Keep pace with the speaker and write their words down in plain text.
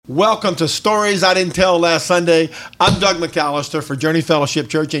Welcome to Stories I Didn't Tell Last Sunday. I'm Doug McAllister for Journey Fellowship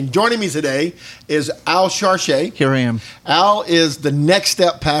Church, and joining me today is Al Charchet. Here I am. Al is the Next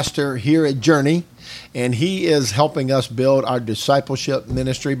Step pastor here at Journey, and he is helping us build our discipleship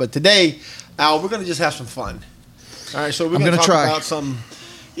ministry. But today, Al, we're going to just have some fun. All right, so we're going to talk about some,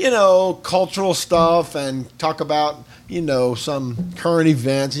 cultural stuff and talk about, some current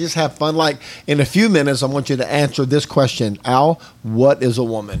events. Just have fun. Like, in a few minutes, I want you to answer this question. Al, what is a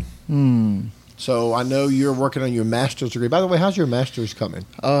woman? So I know you're working on your master's degree. By the way, how's your master's coming?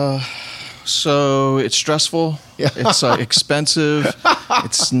 So it's stressful. Yeah. It's expensive.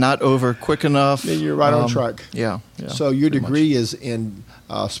 It's not over quick enough. Then you're right on track. Yeah. So your degree is in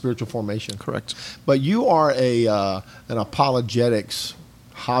spiritual formation. Correct. But you are an apologetics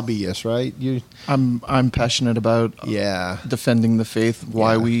hobbyist, right? I'm passionate about defending the faith.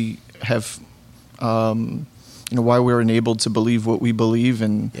 Why we have, why we're enabled to believe what we believe,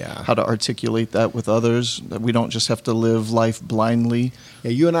 and how to articulate that with others. That we don't just have to live life blindly. Yeah,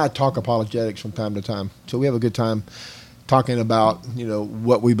 you and I talk apologetics from time to time, so we have a good time talking about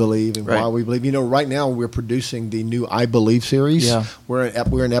what we believe and why we believe. Right now we're producing the new I Believe series. Yeah. We're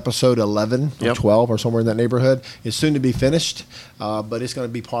in episode 11 or 12 or somewhere in that neighborhood. It's soon to be finished, but it's going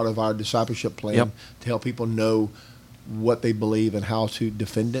to be part of our discipleship plan to help people know what they believe and how to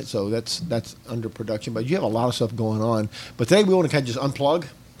defend it. So that's under production. But you have a lot of stuff going on. But today we want to kind of just unplug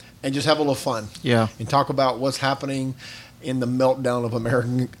and just have a little fun. Yeah. And talk about what's happening in the meltdown of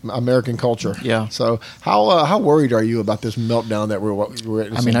American culture. Yeah. So how worried are you about this meltdown that we're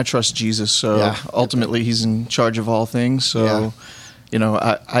witnessing? I mean, I trust Jesus, so ultimately He's in charge of all things. So,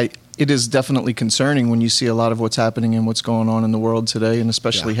 it is definitely concerning when you see a lot of what's happening and what's going on in the world today, and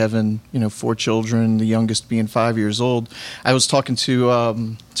especially having 4 children, the youngest being 5 years old. I was talking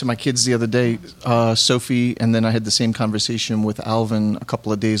to my kids the other day, Sophie, and then I had the same conversation with Alvin a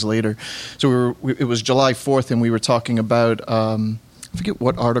couple of days later. So it was July 4th, and we were talking about I forget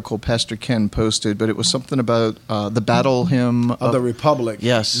what article Pastor Ken posted, but it was something about the battle hymn of the Republic.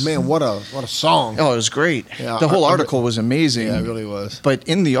 Yes. Man, what a song. Oh, it was great. Yeah, the whole article was amazing. Yeah, it really was. But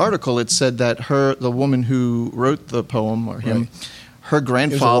in the article, it said that the woman who wrote the poem, or him, her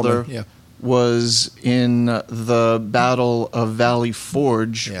grandfather was in the Battle of Valley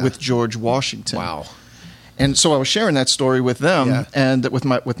Forge with George Washington. Wow. And so I was sharing that story with them and with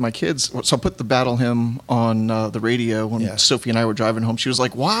my kids. So I put the battle hymn on the radio when Sophie and I were driving home. She was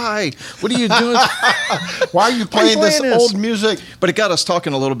like, "Why? What are you doing? Why are you playing this old music?" But it got us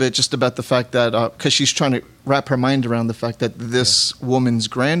talking a little bit just about the fact that because she's trying to wrap her mind around the fact that this woman's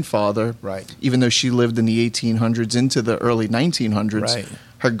grandfather, even though she lived in the 1800s into the early 1900s,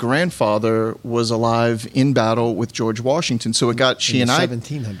 her grandfather was alive in battle with George Washington. So it got she and I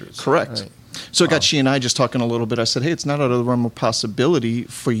 1700s. Correct. Right. So it got she and I just talking a little bit. I said, hey, it's not out of the realm of possibility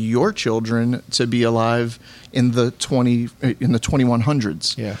for your children to be alive in the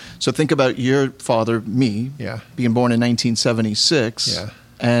 2100s. Yeah. So think about your father, me, being born in 1976,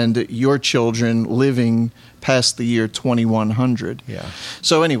 and your children living past the year 2100. Yeah.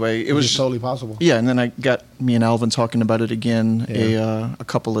 So anyway, it was totally possible. Yeah, and then I got me and Alvin talking about it again a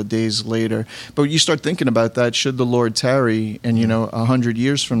couple of days later. But you start thinking about that, should the Lord tarry, and 100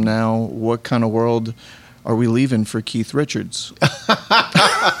 years from now, what kind of world are we leaving for Keith Richards?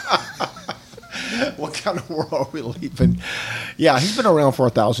 What kind of world are we leaving? Yeah, he's been around for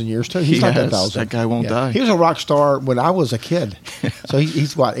 1,000 years too. He's not 1,000. That guy won't die. He was a rock star when I was a kid. So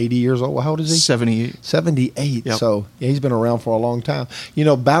he's what, 80 years old? How old is he? 78. 78. Yep. So he's been around for a long time.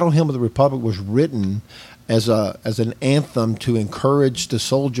 Battle Hymn of the Republic was written as an anthem to encourage the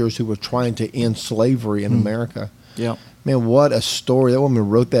soldiers who were trying to end slavery in America. Yeah. Man, what a story. That woman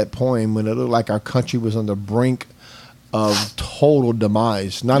wrote that poem when it looked like our country was on the brink of total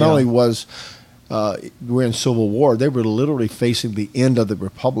demise. Not only was we're in Civil War, they were literally facing the end of the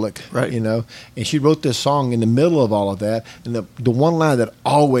Republic, and she wrote this song in the middle of all of that, and the one line that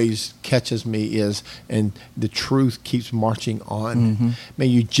always catches me is, and the truth keeps marching on. Man,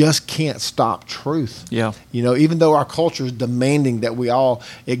 you just can't stop truth. Even though our culture is demanding that we all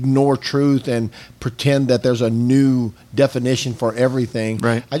ignore truth and pretend that there's a new definition for everything,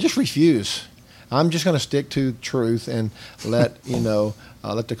 I just refuse. I'm just going to stick to truth and let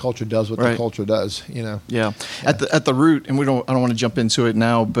let the culture does what the culture does. Yeah. At the root, and I don't want to jump into it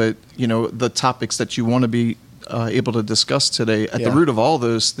now, but the topics that you want to be able to discuss today, at the root of all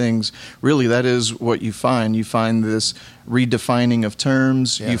those things, really, that is what you find. You find this redefining of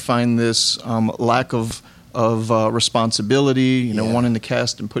terms. You find this lack of of responsibility, wanting to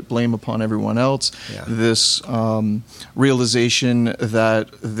cast and put blame upon everyone else. Yeah. This realization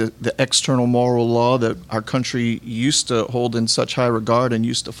that the external moral law that our country used to hold in such high regard and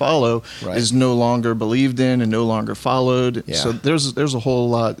used to follow is no longer believed in and no longer followed. Yeah. So there's a whole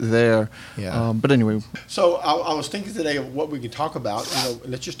lot there. Yeah. But anyway. So I was thinking today of what we could talk about.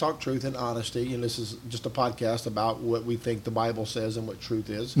 Let's just talk truth and honesty. And this is just a podcast about what we think the Bible says and what truth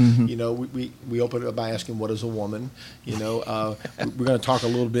is. Mm-hmm. We open it by asking, what is a woman? We're going to talk a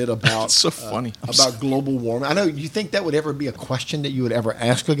little bit about It's so funny. About global warming. I know you think that would ever be a question that you would ever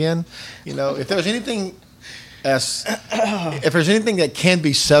ask again. If there's anything that can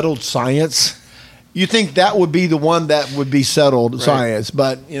be settled science, you think that would be the one that would be settled science.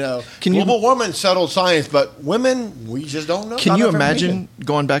 But, global warming settled science, but women, we just don't know. Can you imagine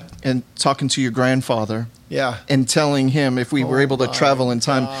going back and talking to your grandfather? Yeah. And telling him, if we were able to travel in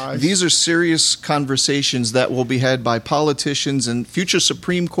time, gosh. These are serious conversations that will be had by politicians and future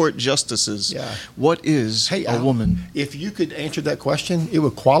Supreme Court justices. Yeah. What is a woman? If you could answer that question, it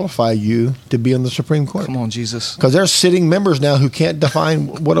would qualify you to be on the Supreme Court. Come on, Jesus. Because there's sitting members now who can't define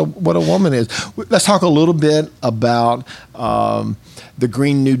what a woman is. Let's talk a little bit about the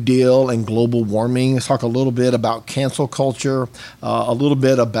Green New Deal and global warming. Let's talk a little bit about cancel culture, a little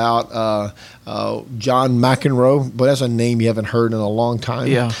bit about John McEnroe, but that's a name you haven't heard in a long time.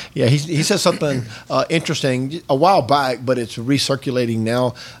 Yeah. He said something interesting a while back, but it's recirculating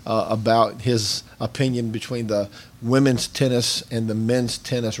now about his opinion between the women's tennis and the men's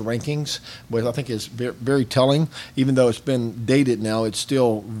tennis rankings, which I think is very, very telling. Even though it's been dated now, it's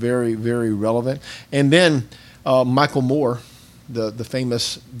still very, very relevant. And then Michael Moore, the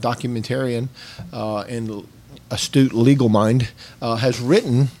famous documentarian and astute legal mind, has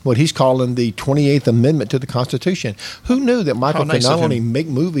written what he's calling the 28th Amendment to the Constitution. Who knew that Michael could not only make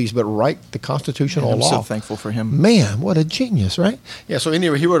movies but write the constitutional law? I'm so thankful for him. Man, what a genius, right? Yeah, so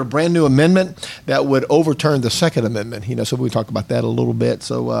anyway, he wrote a brand new amendment that would overturn the Second Amendment. So we'll talk about that a little bit.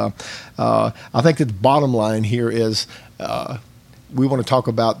 So I think the bottom line here is we want to talk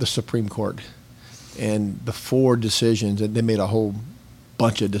about the Supreme Court and the 4 decisions, and they made a whole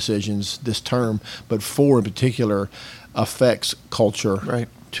bunch of decisions this term, but 4 in particular affects culture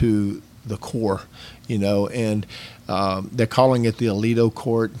to the core, and they're calling it the Alito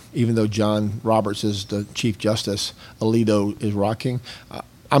Court, even though John Roberts is the Chief Justice. Alito is rocking.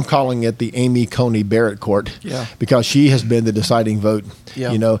 I'm calling it the Amy Coney Barrett Court because she has been the deciding vote.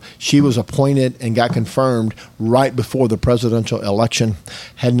 Yeah. She was appointed and got confirmed right before the presidential election.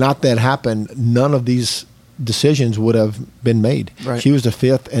 Had not that happened, none of these decisions would have been made. Right. She was the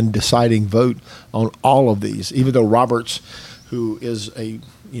 5th and deciding vote on all of these, even though Roberts, who is a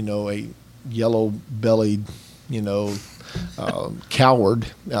yellow-bellied, coward,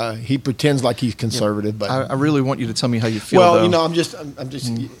 he pretends like he's conservative. But I really want you to tell me how you feel. Well, I'm just.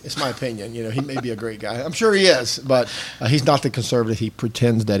 It's my opinion. He may be a great guy. I'm sure he is, but he's not the conservative he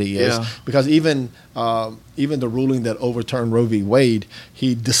pretends that he is. Yeah. Because even the ruling that overturned Roe v. Wade,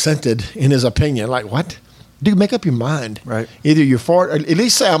 he dissented in his opinion. Like, what? Dude, make up your mind. Right. Either you're for it, or at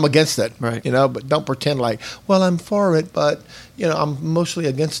least say I'm against it. Right. But don't pretend like, well, I'm for it, but I'm mostly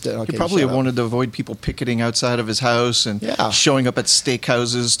against it. Okay, he probably wanted to avoid people picketing outside of his house and showing up at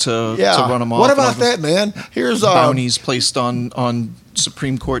steakhouses to run him off. What about that, man? Here's bounties placed on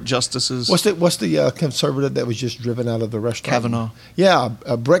Supreme Court justices. What's the conservative that was just driven out of the restaurant? Kavanaugh. Yeah,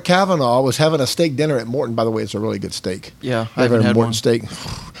 Brett Kavanaugh was having a steak dinner at Morton. By the way, it's a really good steak. Yeah, I haven't had Morton one. Steak.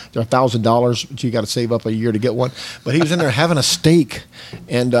 They're $1,000, but you got to save up a year to get one. But he was in there having a steak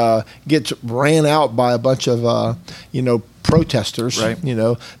and gets ran out by a bunch of protesters,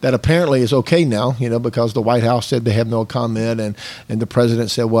 that apparently is okay now, because the White House said they have no comment, and the president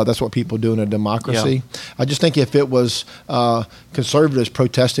said, well, that's what people do in a democracy. Yeah. I just think if it was conservatives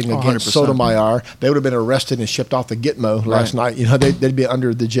protesting against 100%. Sotomayor, they would have been arrested and shipped off the Gitmo last night. They'd be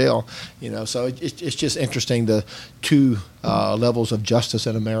under the jail. So it's just interesting, the 2 levels of justice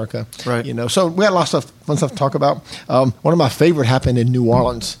in America. Right. So we had lots of fun stuff to talk about. One of my favorite happened in New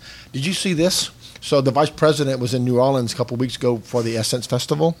Orleans. Did you see this? So the vice president was in New Orleans a couple of weeks ago for the Essence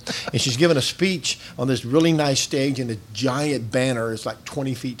Festival, and she's giving a speech on this really nice stage and a giant banner. It's like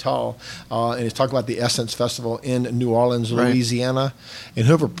 20 feet tall, and it's talking about the Essence Festival in New Orleans, Louisiana. And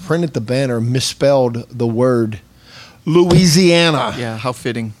whoever printed the banner misspelled the word Louisiana. Yeah, how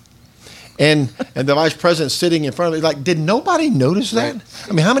fitting. And the vice president sitting in front of it, did nobody notice that? Right.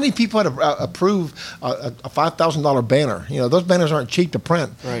 I mean, how many people had approved a $5,000 banner? Those banners aren't cheap to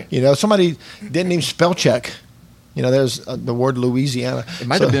print. Right. Somebody didn't even spell check You know, there's the word Louisiana. It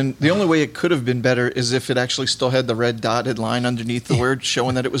might have been, the only way it could have been better is if it actually still had the red dotted line underneath the word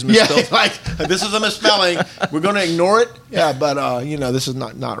showing that it was misspelled. Yeah, like, this is a misspelling. We're going to ignore it. Yeah, but, you know, this is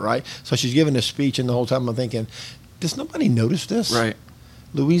not right. So she's giving this speech, and the whole time I'm thinking, does nobody notice this? Right.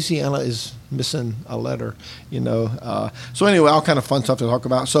 Louisiana is missing a letter, you know. So anyway, all kind of fun stuff to talk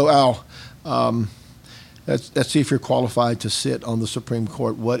about. So, Al, let's see if you're qualified to sit on the Supreme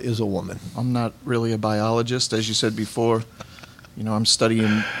Court. What is a woman? I'm not really a biologist, as you said before. You know, I'm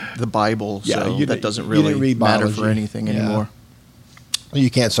studying the Bible, so that doesn't really matter for anything anymore. You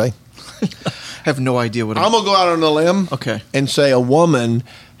can't say. I have no idea what I'm going to go out on a limb and say a woman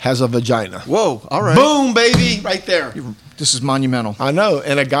has a vagina. Whoa, all right. Boom, baby, right there. This is monumental. I know.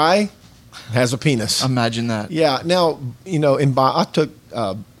 And a guy has a penis. Imagine that. Yeah. Now, you know, I took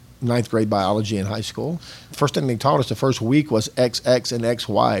ninth grade biology in high school. First thing they taught us the first week was XX and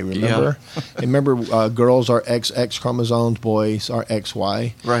XY, remember? Yeah. And remember, girls are XX chromosomes, boys are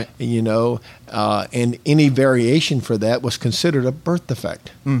XY. Right. And, you know, and any variation for that was considered a birth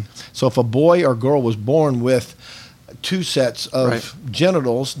defect. So if a boy or girl was born with two sets of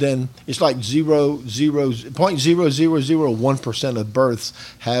genitals, then it's like 0.0001% of births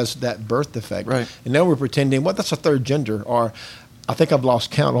has that birth defect. Right. And now we're pretending, well, that's a third gender, or I think I've lost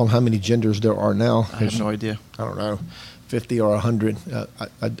count on how many genders there are now. I have no idea. I don't know, 50 or 100.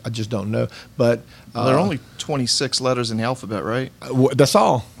 I just don't know. But there are only 26 letters in the alphabet, right? That's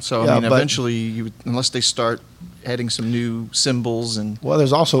all. So I mean, eventually, unless they start adding some new symbols and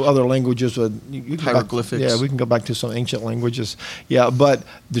there's also other languages with hieroglyphics. We can go back to some ancient languages. Yeah, but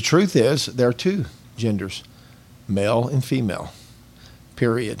the truth is there are two genders, male and female.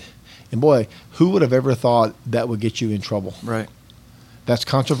 Period. And boy, who would have ever thought that would get you in trouble? Right. That's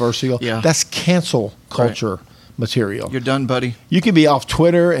controversial. Yeah. That's cancel culture material. You're done, buddy. You can be off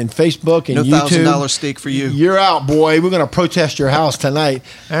Twitter and Facebook and YouTube. No $1,000 steak for you. You're out, boy. We're going to protest your house tonight.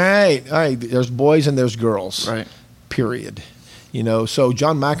 All right. There's boys and there's girls. Right. Period. You know, so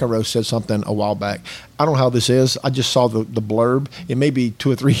John McEnroe said something a while back. I don't know how this is. I just saw the blurb. It may be 2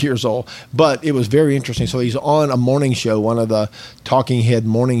 or 3 years old, but it was very interesting. So he's on a morning show, one of the talking head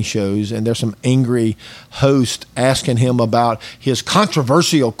morning shows, and there's some angry host asking him about his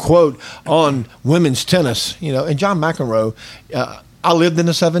controversial quote on women's tennis. You know, and John McEnroe, I lived in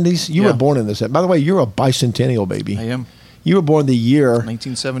the 70s. You were born in the 70s. By the way, you're a bicentennial baby. I am. You were born the year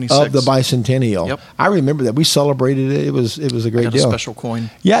 1976 of the bicentennial. Yep. I remember that. We celebrated it. It was a great deal. A special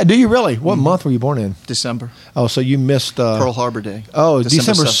coin. Yeah, do you really? What month were you born in? December. Oh, so you missed Pearl Harbor Day. Oh,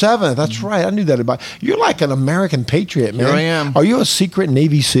 December 7th. That's right. I knew that about. You're like an American patriot, man. Here I am. Are you a secret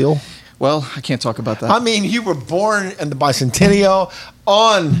Navy SEAL? Well, I can't talk about that. I mean, you were born in the bicentennial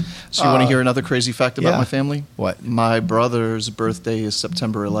on. So you want to hear another crazy fact about my family? What? My brother's birthday is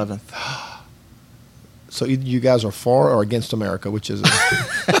September 11th. So you guys are for or against America? Which is it?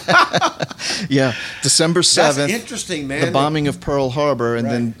 Yeah, December 7th. That's interesting, man. The bombing of Pearl Harbor, and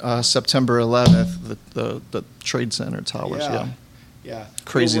then September 11th, the Trade Center towers. Yeah.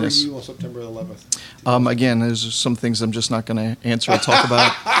 Craziness. Where were you on September 11th? Again, there's some things I'm just not going to answer or talk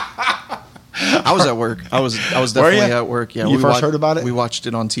about. I was at work. I was definitely at work. Yeah, you first heard about it? We watched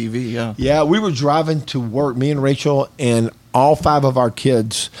it on TV. Yeah. Yeah, we were driving to work. Me and Rachel and all 5 of our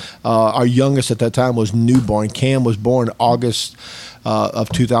kids. Our youngest at that time was newborn. Cam was born August of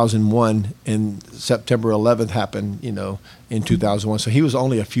 2001, and September 11th happened. You know, in 2001. So he was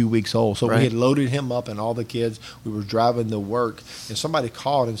only a few weeks old. So we had loaded him up and all the kids. We were driving to work, and somebody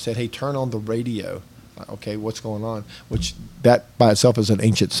called and said, "Hey, turn on the radio." Okay, what's going on? Which that by itself is an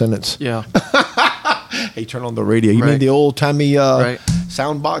ancient sentence. Yeah. Hey, turn on the radio. You mean the old timey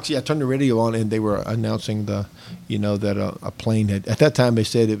sound box? Yeah, turn the radio on, and they were announcing that a plane had. At that time, they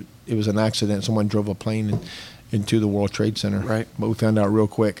said it was an accident. Someone drove a plane into the World Trade Center. Right. But we found out real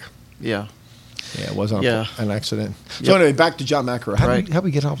quick. Yeah. Yeah, it wasn't an accident. So anyway, back to John McEnroe. How did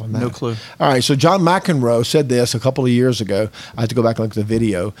we get off on that? No clue. All right, so John McEnroe said this a couple of years ago. I had to go back and look at the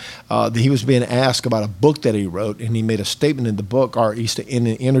video. That he was being asked about a book that he wrote, and he made a statement in the book, or in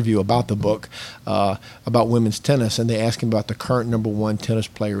an interview about the book, about women's tennis, and they asked him about the current number 1 tennis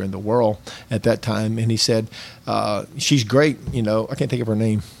player in the world at that time, and he said, she's great, I can't think of her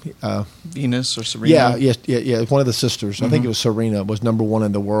name. Venus or Serena? Yeah, one of the sisters. Mm-hmm. I think it was Serena, was number 1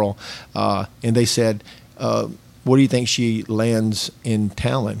 in the world. And they said, what do you think she lands in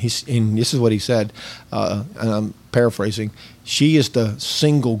talent? And this is what he said, and I'm paraphrasing. She is the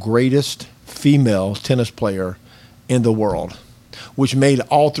single greatest female tennis player in the world, which made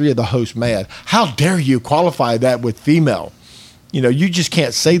all 3 of the hosts mad. How dare you qualify that with female? You know, you just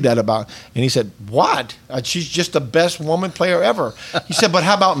can't say that about. And he said, what? She's just the best woman player ever. He said, but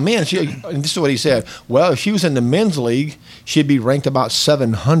how about men? And this is what he said. Well, if she was in the men's league, she'd be ranked about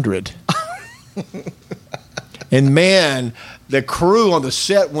 700. And man, the crew on the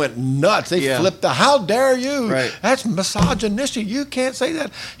set went nuts. They flipped out. How dare you? Right. That's misogynistic. You can't say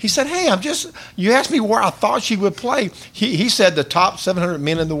that. He said, hey, you asked me where I thought she would play. He said the top 700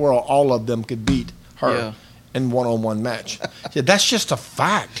 men in the world, all of them could beat her in one-on-one match. He said, that's just a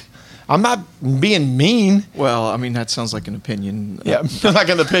fact. I'm not being mean. Well, I mean, that sounds like an opinion. Yeah, like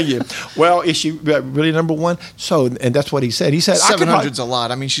an opinion. Well, is she really number one? So, and that's what he said. He said 700's a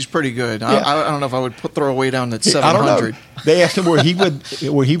lot. I mean, she's pretty good. Yeah. I don't know if I would throw her way down at 700. I don't know. They asked him where he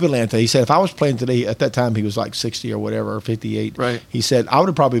would land today. He said, if I was playing today, at that time he was like 60 or whatever, or 58. Right. He said, I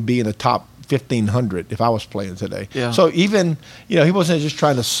would probably be in the top 1,500 if I was playing today. Yeah. So even, he wasn't just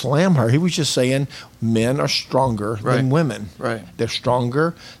trying to slam her. He was just saying men are stronger than women. Right. They're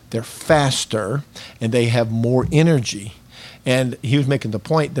stronger, they're faster, and they have more energy. And he was making the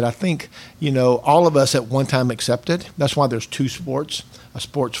point that I think, all of us at one time accepted. That's why there's two sports, a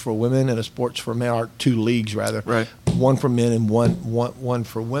sports for women and a sports for men, or two leagues rather. Right. One for men and one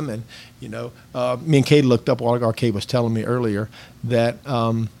for women. Me and Kate looked up, Kate was telling me earlier that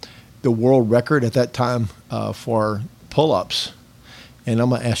the world record at that time for pull-ups, and I'm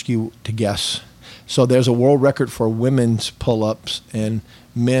going to ask you to guess. So there's a world record for women's pull-ups and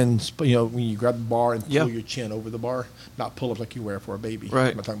men's, when you grab the bar and pull your chin over the bar, not pull-ups like you wear for a baby.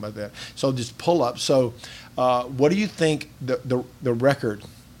 Right. I'm not talking about that. So just pull-ups. So what do you think the record,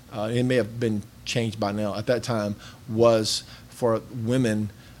 it may have been changed by now, at that time was for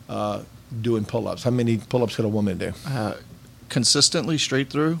women doing pull-ups? How many pull-ups could a woman do? Consistently, straight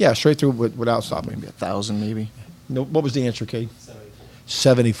through? Yeah, straight through without stopping. Maybe 1,000, maybe. No, what was the answer, Kate?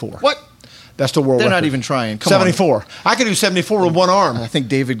 74. What? That's the world record. They're not even trying. Come 74. on. I could do 74 with one arm. I think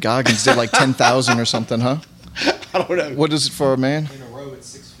David Goggins did like 10,000 or something, huh? I don't know. What is it for a man? In a row, it's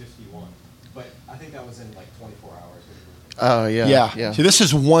 651. But I think that was in like 24 hours. Oh, yeah. See, this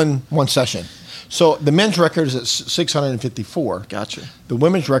is one session. So the men's record is at 654. Gotcha. The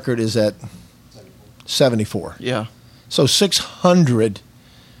women's record is at 74. Yeah. So 600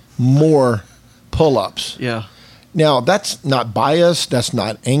 more pull-ups. Yeah. Now, that's not biased. That's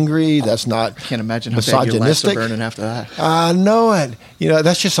not angry. That's not I can't imagine how bad your lats are burning after that. I know it.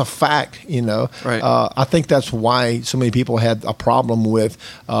 That's just a fact, Right. I think that's why so many people had a problem with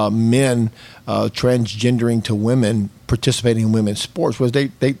men transgendering to women participating in women's sports, was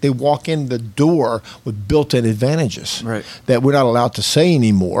they walk in the door with built-in advantages that we're not allowed to say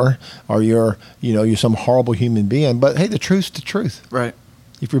anymore, or you're some horrible human being. But hey, the truth's the truth. Right.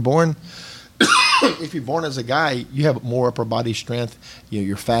 If you're born as a guy, you have more upper body strength.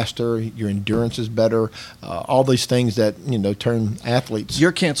 You're faster. Your endurance is better. All these things that turn athletes.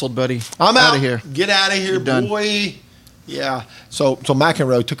 You're canceled, buddy. I'm out of here. Get out of here, boy. Yeah. So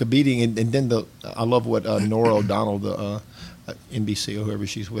McEnroe took a beating, and then I love what Nora O'Donnell, the NBC or whoever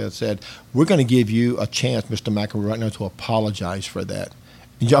she's with, said. We're going to give you a chance, Mr. McEnroe, right now to apologize for that.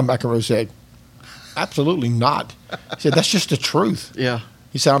 And John McEnroe said, absolutely not. He said, that's just the truth. Yeah.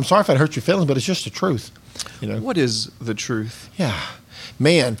 He said, I'm sorry if I hurt your feelings, but it's just the truth. What is the truth? Yeah.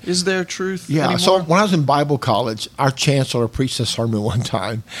 Man. Is there truth anymore? So when I was in Bible college, our chancellor preached a sermon one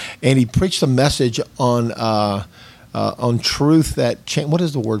time, and he preached a message on truth that what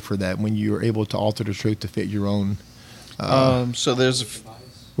is the word for that, when you're able to alter the truth to fit your own? So there's...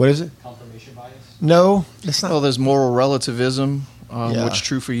 What is it? Confirmation bias? No, it's not. Well, there's moral relativism. What's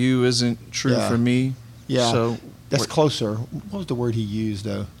true for you isn't true for me. Yeah. So that's closer. What was the word he used,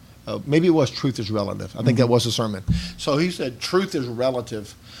 though? Maybe it was truth is relative. I think that was the sermon. So he said truth is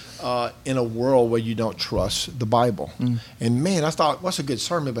relative in a world where you don't trust the Bible. And, man, I thought, what's a good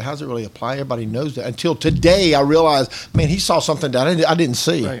sermon, but how does it really apply? Everybody knows that. Until today, I realized, man, he saw something that I didn't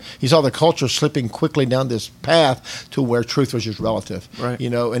see. Right. He saw the culture slipping quickly down this path to where truth was just relative. Right.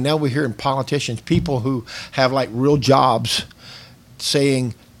 And now we're hearing politicians, people who have, like, real jobs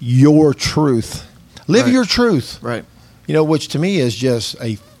saying your truth. Live your truth. Right. Which to me is just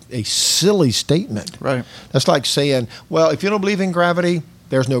a silly statement. Right. That's like saying, well, if you don't believe in gravity,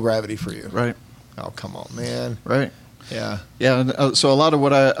 there's no gravity for you. Right. Oh, come on, man. Right. Yeah. Yeah. So a lot of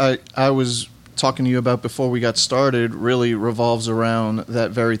what I was talking to you about before we got started really revolves around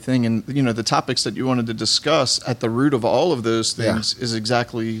that very thing. And, the topics that you wanted to discuss at the root of all of those things is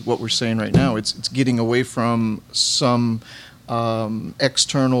exactly what we're saying right now. It's getting away from some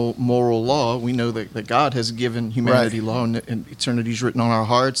external moral law. We know that God has given humanity law, and eternity is written on our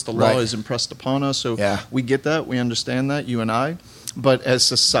hearts. The law is impressed upon us. So we get that. We understand that, you and I. But as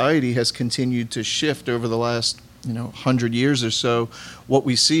society has continued to shift over the last 100 years or so, what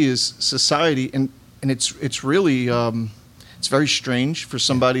we see is society, and it's really it's very strange for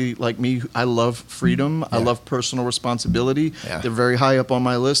somebody like me. I love freedom. I love personal responsibility. They're very high up on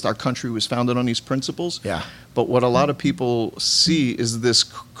my list. Our country was founded on these principles. But what a lot of people see is this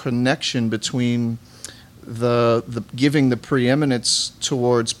connection between the giving the preeminence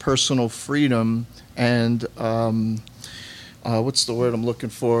towards personal freedom and what's the word I'm looking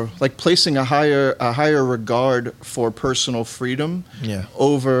for? Like placing a higher regard for personal freedom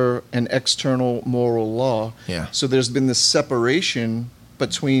over an external moral law. So there's been this separation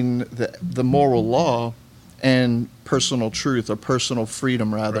between the moral law and personal truth, or personal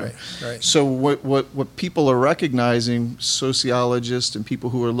freedom, rather. Right. So what people are recognizing, sociologists and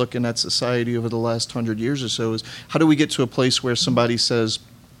people who are looking at society over the last 100 years or so, is how do we get to a place where somebody says,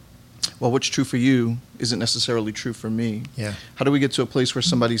 well, what's true for you isn't necessarily true for me? How do we get to a place where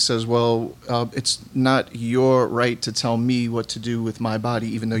somebody says, well, it's not your right to tell me what to do with my body,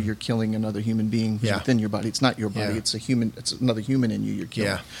 even though you're killing another human being within your body. It's not your body. It's a human. It's another human in you you're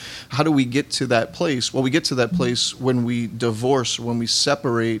killing. How do we get to that place? Well, we get to that place when we divorce, when we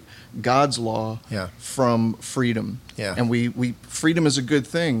separate God's law from freedom. And we freedom is a good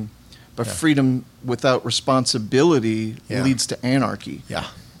thing, but freedom without responsibility leads to anarchy.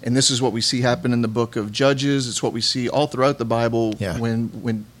 And this is what we see happen in the book of Judges. It's what we see all throughout the Bible.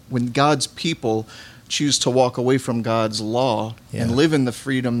 When God's people choose to walk away from God's law and live in the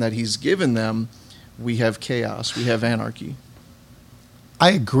freedom that He's given them, we have chaos. We have anarchy.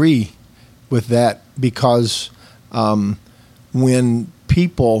 I agree with that, because when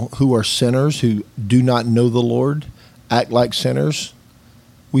people who are sinners, who do not know the Lord, act like sinners,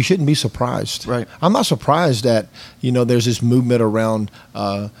 we shouldn't be surprised. I'm not surprised that, there's this movement around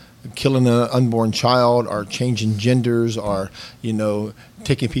killing an unborn child, or changing genders, or,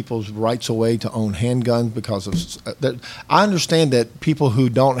 taking people's rights away to own handguns because of that. I understand that people who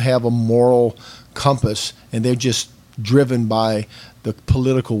don't have a moral compass and they're just driven by the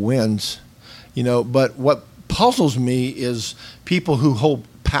political winds, but what puzzles me is people who hold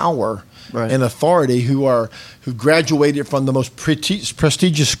power and authority, who graduated from the most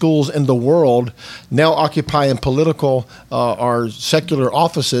prestigious schools in the world, now occupying political or secular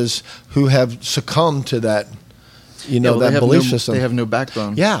offices, who have succumbed to that, that belief system. They have no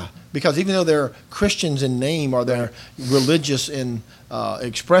backbone. Because even though they're Christians in name, or they're religious in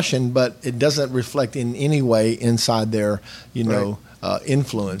expression, but it doesn't reflect in any way inside their,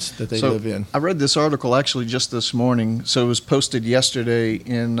 influence that they live in. I read this article actually just this morning. So it was posted yesterday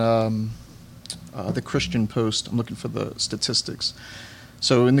in the Christian Post. I'm looking for the statistics.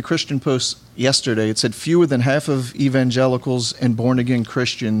 So in the Christian Post yesterday, it said fewer than half of evangelicals and born-again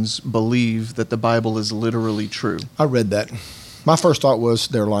Christians believe that the Bible is literally true. I read that. My first thought was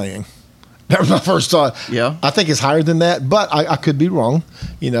they're lying. That was my first thought. I think it's higher than that, but I could be wrong.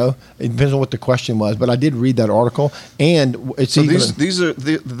 It depends on what the question was. But I did read that article, and it's so these are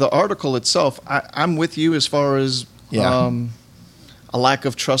the article itself. I'm with you as far as a lack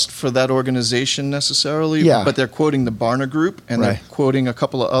of trust for that organization necessarily. But they're quoting the Barna Group, and they're quoting a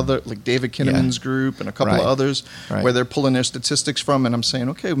couple of other, like David Kinnaman's group and a couple of others, where they're pulling their statistics from. And I'm saying,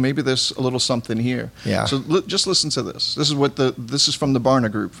 okay, maybe there's a little something here. So just listen to this. This is from the Barna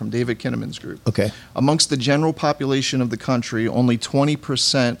Group, from David Kinnaman's group. Amongst the general population of the country, only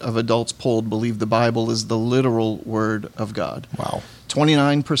 20% of adults polled believe the Bible is the literal word of God.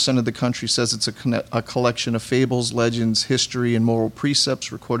 29% of the country says it's a collection of fables, legends, history, and moral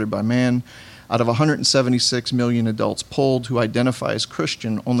precepts recorded by man. Out of 176 million adults polled who identify as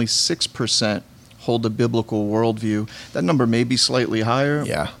Christian, only 6% hold a biblical worldview. That number may be slightly higher.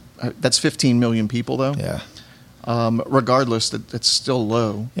 That's 15 million people, though. Regardless, it's still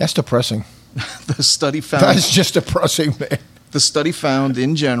low. That's depressing. The study found... That's just depressing, man. The study found,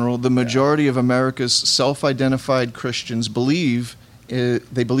 in general, the majority of America's self-identified Christians believe in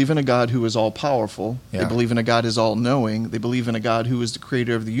a God who is all-powerful. They believe in a God who is all-knowing. They believe in a God who is the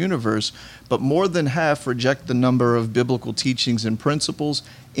creator of the universe. But more than half reject the number of biblical teachings and principles,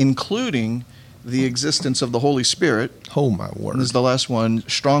 including the existence of the Holy Spirit. Oh, my word. And this is the last one.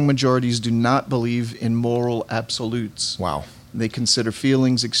 Strong majorities do not believe in moral absolutes. They consider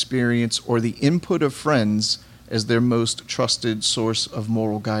feelings, experience, or the input of friends as their most trusted source of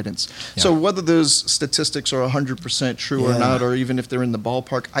moral guidance. So whether those statistics are 100% true or not, or even if they're in the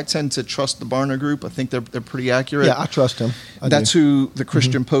ballpark, I tend to trust the Barna Group. I think they're pretty accurate. I trust them. That's who the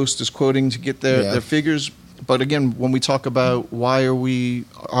Christian Post is quoting to get their figures. But again, when we talk about why are we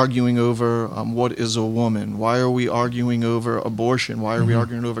arguing over what is a woman, why are we arguing over abortion, why are we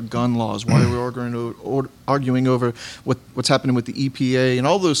arguing over gun laws, why are we arguing over what's happening with the EPA and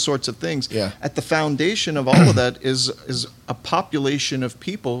all those sorts of things? Yeah. At the foundation of all of that is a population of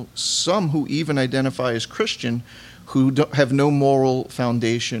people, some who even identify as Christian, who have no moral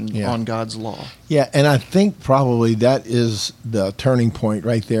foundation on God's law. Yeah, and I think probably that is the turning point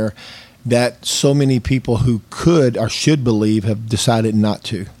right there, that so many people who could or should believe have decided not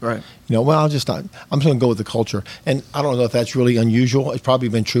to. Right. You know, well, I'm just going to go with the culture. And I don't know if that's really unusual. It's probably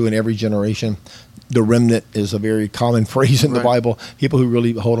been true in every generation. The remnant is a very common phrase in the Bible. People who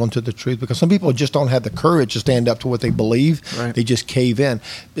really hold on to the truth, because some people just don't have the courage to stand up to what they believe. Right. They just cave in.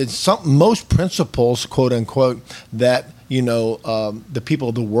 It's most principles, quote unquote, that the people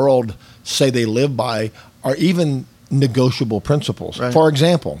of the world say they live by are even negotiable principles. Right. For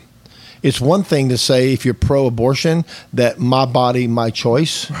example, it's one thing to say, if you're pro-abortion, that my body, my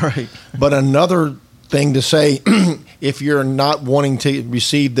choice. Right. But another thing to say, if you're not wanting to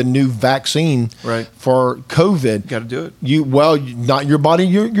receive the new vaccine for COVID, got to do it. Not your body,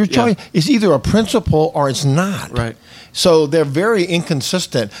 your choice. It's either a principle or it's not. Right. So they're very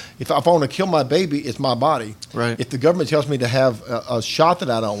inconsistent. If I want to kill my baby, it's my body. Right. If the government tells me to have a shot that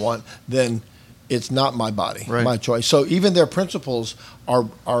I don't want, then it's not my body, my choice. So even their principles are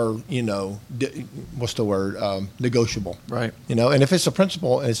what's the word? Negotiable. Right. And if it's a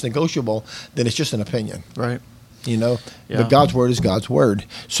principle and it's negotiable, then it's just an opinion. Right. But God's word is God's word.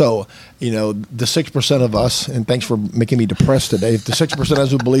 So, the 6% of us, and thanks for making me depressed today, if the 6% of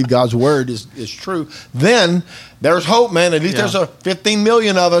us who believe God's word is true, then there's hope, man. At least there's 15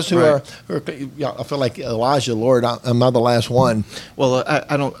 million of us who are I feel like Elijah, Lord, I'm not the last one. Well,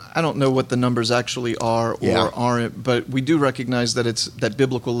 I don't know what the numbers actually are or aren't, but we do recognize that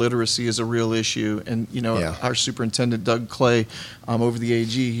biblical literacy is a real issue. And, our superintendent, Doug Clay, over the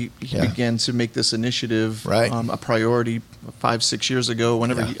AG, he began to make this initiative a priority 5-6 years ago,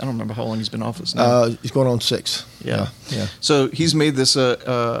 whenever I don't remember how long he's been in office now. He's going on 6. Yeah. So he's made this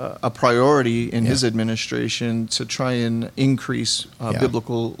a priority in his administration to try and increase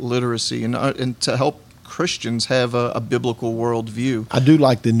biblical literacy and to help Christians have a biblical worldview. I do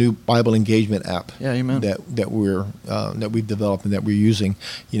like the new Bible Engagement app. Yeah, amen. That we've developed and that we're using.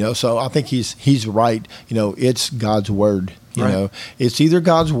 So I think he's right. It's God's word. It's either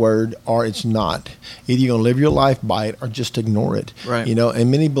God's word or it's not. Either you're going to live your life by it or just ignore it. Right. And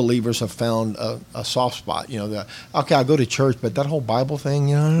many believers have found a soft spot. Okay, I go to church, but that whole Bible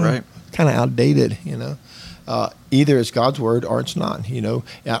thing, kind of outdated. Either it's God's word or it's not.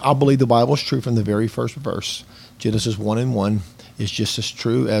 I believe the Bible is true from the very first verse. Genesis 1:1 is just as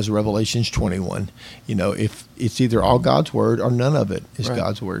true as Revelations 21. If it's either all God's word or none of it is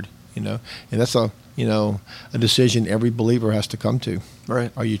God's word. And that's a decision every believer has to come to.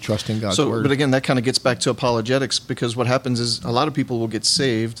 Right. Are you trusting God's word? But again, that kind of gets back to apologetics, because what happens is a lot of people will get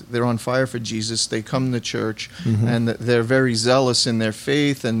saved. They're on fire for Jesus. They come to church, and they're very zealous in their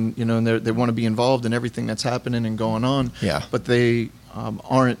faith, and and they want to be involved in everything that's happening and going on. Yeah. But they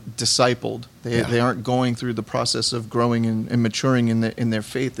aren't discipled. They aren't going through the process of growing and maturing in their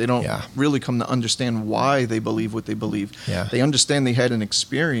faith. They don't really come to understand why they believe what they believe. Yeah. They understand they had an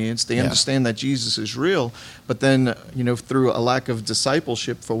experience. They understand that Jesus is real. But then, through a lack of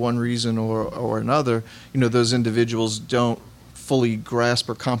discipleship for one reason or another, those individuals don't fully grasp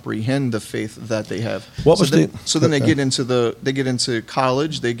or comprehend the faith that they have. So then they get into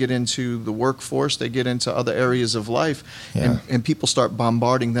college, they get into the workforce, they get into other areas of life, and people start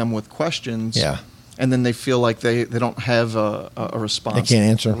bombarding them with questions. Yeah. And then they feel like they don't have a response. They can't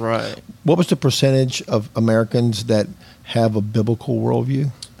answer. Right. What was the percentage of Americans that have a biblical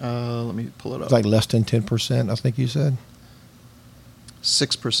worldview? Let me pull it up. It's like less than 10%, I think you said.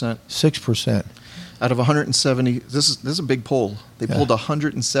 6%. 6%. Out of 170, this is a big poll. They polled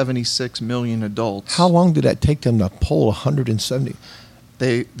 176 million adults. How long did that take them to poll 170?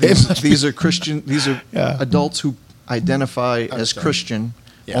 These are Christian. These are adults who identify as Christian.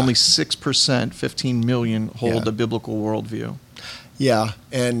 Yeah. Only 6%, 15 million, hold a biblical worldview. Yeah,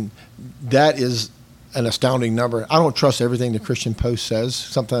 and that is an astounding number. I don't trust everything the Christian Post says.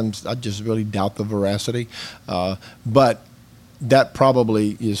 Sometimes I just really doubt the veracity. But that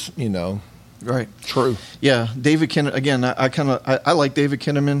probably is, right. True. Yeah, David Kinnaman. Again, I like David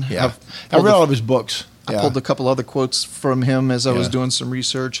Kinnaman. Yeah, I read all of his books. I pulled a couple other quotes from him as I was doing some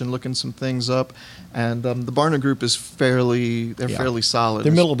research and looking some things up. And the Barna Group is fairly solid.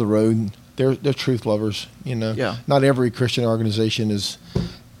 They're middle of the road. They're truth lovers. Yeah. Not every Christian organization is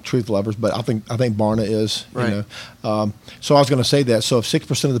truth lovers, but I think Barna is. Right. You know, so I was going to say that. So if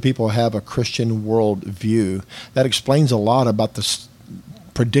 6% of the people have a Christian world view, that explains a lot about the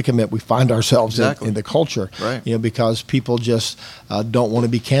predicament we find ourselves in the culture. Right. You know, because people just don't want to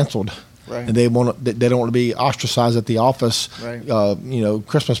be canceled. Right. And they don't want to be ostracized at the office, right. You know,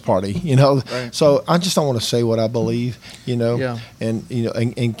 Christmas party, you know. Right. So I just don't want to say what I believe, you know. Yeah. And you know,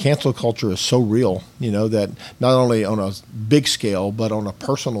 and cancel culture is so real, you know, that not only on a big scale but on a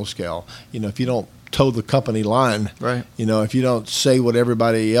personal scale. You know, if you don't toe the company line, right. You know, if you don't say what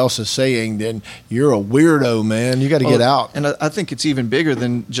everybody else is saying, then you're a weirdo, man. You got to get out. And I think it's even bigger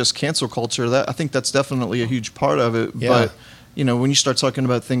than just cancel culture. I think that's definitely a huge part of it. Yeah. But you know, when you start talking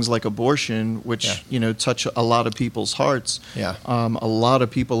about things like abortion, which, you know, touch a lot of people's hearts, a lot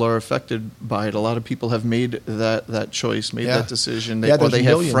of people are affected by it. A lot of people have made that choice, made that decision, or they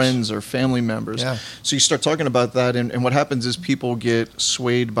have friends or family members. Yeah. So you start talking about that, and what happens is people get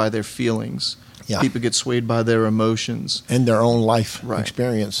swayed by their feelings. Yeah. People get swayed by their emotions. And their own life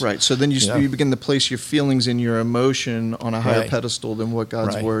experience. Right. So then you begin to place your feelings and your emotion on a higher pedestal than what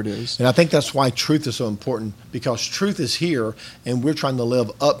God's word is. And I think that's why truth is so important, because truth is here and we're trying to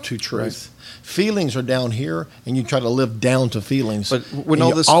live up to truth. Right. Feelings are down here, and you try to live down to feelings. But when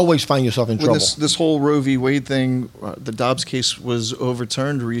all this, always find yourself in trouble. This whole Roe v. Wade thing, the Dobbs case was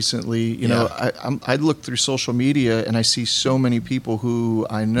overturned recently. You know, I look through social media and I see so many people who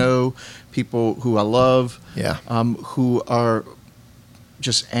I know, people who I love, who are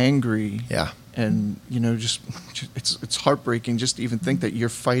just angry. Yeah. And you know, just it's heartbreaking just to even think that you're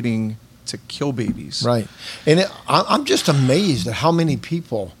fighting to kill babies. Right. And I'm just amazed at how many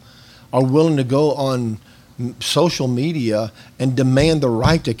people are willing to go on social media and demand the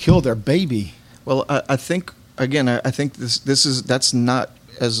right to kill their baby. Well, I think that's not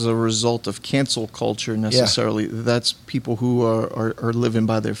as a result of cancel culture necessarily. That's people who are living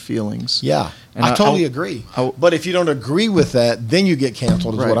by their feelings. Yeah, and I totally agree. But if you don't agree with that, then you get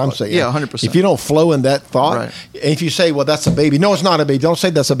canceled, is what I'm saying. Yeah, 100%. If you don't flow in that thought, and if you say, well, that's a baby. No, it's not a baby. Don't say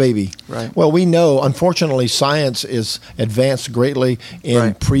that's a baby. Right. Well, we know, unfortunately, science is advanced greatly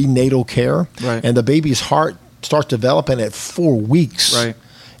in prenatal care. Right. And the baby's heart starts developing at 4 weeks. Right.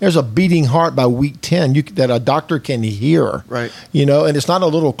 There's a beating heart by week 10 that a doctor can hear. Right. You know, and it's not a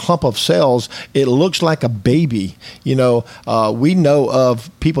little clump of cells. It looks like a baby. You know, we know of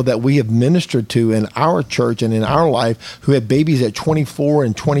people that we have ministered to in our church and in our life who had babies at 24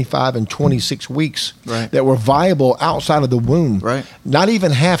 and 25 and 26 weeks that were viable outside of the womb. Right. Not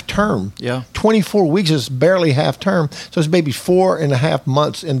even half term. Yeah. 24 weeks is barely half term. So this baby's 4.5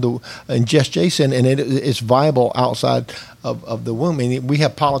 months in gestation, and it's viable outside of the womb. And we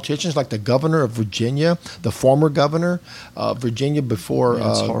have politicians like the governor of Virginia, the former governor of Virginia before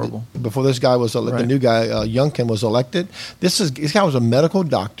before this guy was the new guy Youngkin was elected. This guy was a medical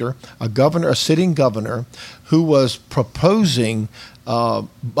doctor, a sitting governor, who was proposing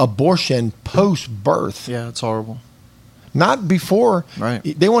abortion post-birth. Yeah, it's horrible. Not before. Right.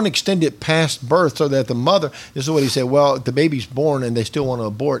 They want to extend it past birth so that the mother, this is what he said, well, if the baby's born and they still want to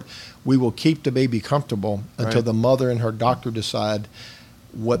abort, we will keep the baby comfortable until the mother and her doctor decide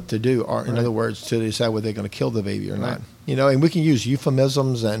what to do, or in other words, to decide whether they're going to kill the baby or not. You know, and we can use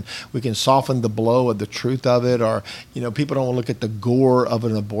euphemisms and we can soften the blow of the truth of it, or, you know, people don't want to look at the gore of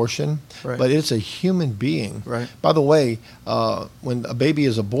an abortion, but it's a human being. Right. By the way, when a baby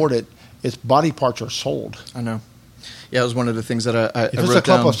is aborted, its body parts are sold. I know. Yeah, it was one of the things that I if it's a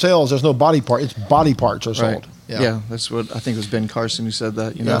clump of cells, there's no body part. Its body parts are sold. Yeah, that's what I think it was Ben Carson who said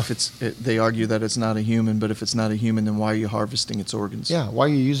that. You know, if they argue that it's not a human, but if it's not a human, then why are you harvesting its organs? Yeah, why are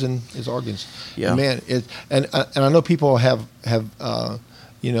you using its organs? Yeah, man. And I know people have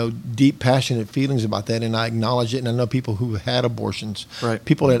you know, deep, passionate feelings about that, and I acknowledge it. And I know people who had abortions,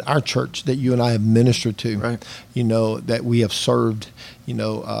 people at our church that you and I have ministered to, you know, that we have served, you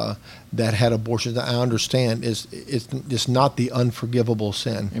know, that had abortions. I understand it's not the unforgivable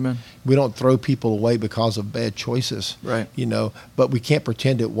sin. Amen. We don't throw people away because of bad choices, you know, but we can't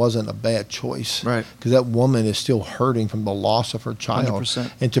pretend it wasn't a bad choice, because that woman is still hurting from the loss of her child.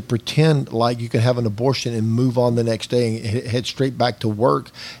 100%. And to pretend like you can have an abortion and move on the next day and head straight back to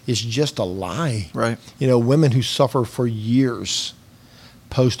work is just a lie. You know, women who suffer for years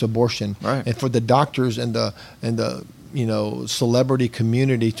post-abortion, and for the doctors and the you know, celebrity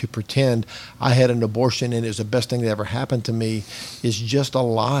community to pretend I had an abortion and it's the best thing that ever happened to me is just a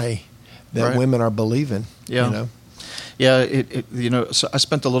lie that women are believing. Yeah. You know? Yeah, you know, so I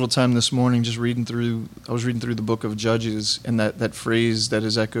spent a little time this morning just reading through the book of Judges, and that phrase that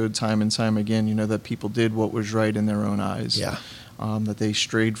is echoed time and time again, you know, that people did what was right in their own eyes. Yeah. That they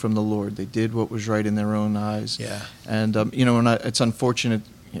strayed from the Lord. They did what was right in their own eyes. Yeah. And, you know, it's unfortunate,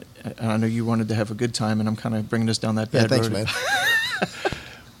 I know you wanted to have a good time, and I'm kind of bringing us down that bad thanks, road. man.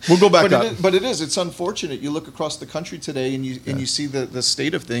 We'll go back up. But it is. It's unfortunate. You look across the country today, and you see the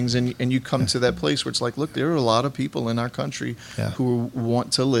state of things, and you come to that place where it's like, look, there are a lot of people in our country who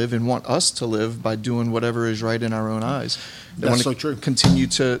want to live and want us to live by doing whatever is right in our own eyes. They That's want so true. Continue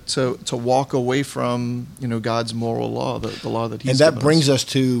to walk away from God's moral law, the law that He's and that given brings us.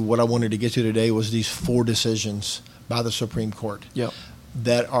 us to what I wanted to get to today was these 4 decisions by the Supreme Court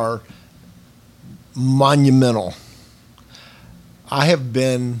that are monumental. I have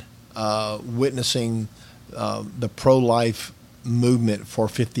been witnessing the pro-life movement for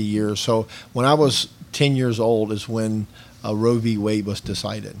 50 years. So when I was 10 years old is when Roe v. Wade was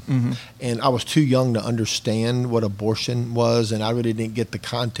decided. Mm-hmm. And I was too young to understand what abortion was, and I really didn't get the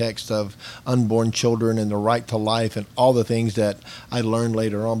context of unborn children and the right to life and all the things that I learned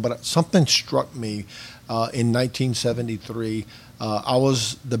later on. But something struck me in 1973. I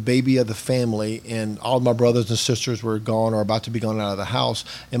was the baby of the family, and all my brothers and sisters were gone or about to be gone out of the house.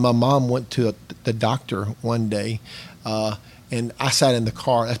 And my mom went to the doctor one day, and I sat in the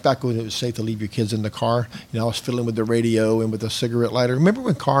car. That's back when it was safe to leave your kids in the car. I was fiddling with the radio and with a cigarette lighter. Remember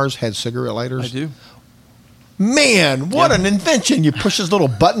when cars had cigarette lighters? I do. Man, what an invention. You push this little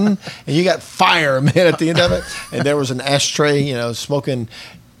button, and you got fire, man, at the end of it. And there was an ashtray, smoking.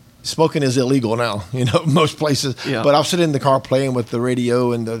 Smoking is illegal now, most places. Yeah. But I was sitting in the car playing with the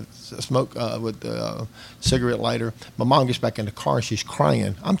radio and the smoke with the cigarette lighter. My mom gets back in the car and she's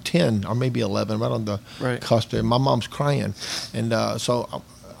crying. I'm 10 or maybe 11, right on the cusp there. My mom's crying, and so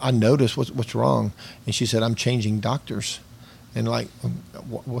I noticed what's wrong, and she said, "I'm changing doctors," and like,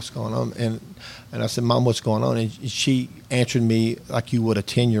 what's going on? And I said, "Mom, what's going on?" And she answered me like you would a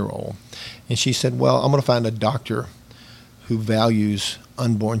 10-year-old, and she said, "Well, I'm going to find a doctor who values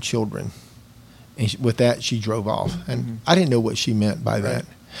unborn children." And with that, she drove off. And I didn't know what she meant by that.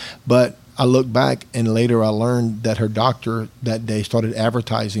 But I looked back, and later I learned that her doctor that day started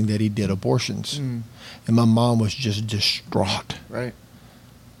advertising that he did abortions. And my mom was just distraught. Right.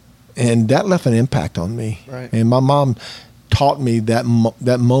 And that left an impact on me. Right. And my mom taught me that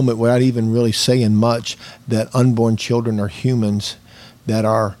moment without even really saying much, that unborn children are humans that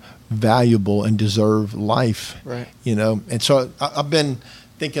are valuable and deserve life, and so I've been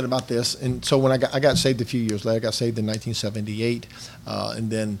thinking about this. And so when I got saved a few years later, I got saved in 1978, and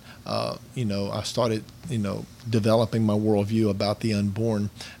then I started developing my worldview about the unborn,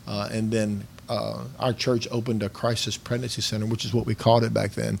 and then our church opened a crisis pregnancy center, which is what we called it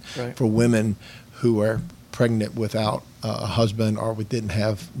back then, for women who were pregnant without a husband or we didn't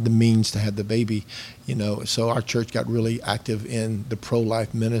have the means to have the baby, So our church got really active in the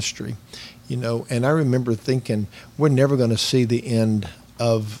pro-life ministry, And I remember thinking, we're never going to see the end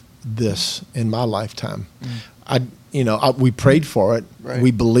of this in my lifetime. We prayed for it,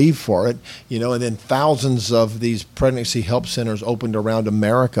 we believed for it, and then thousands of these pregnancy help centers opened around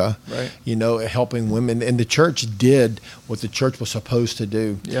America, helping women. And the church did what the church was supposed to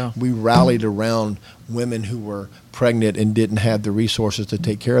do. Yeah. We rallied around women who were pregnant and didn't have the resources to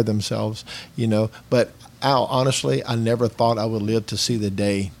take care of themselves, But Al, honestly, I never thought I would live to see the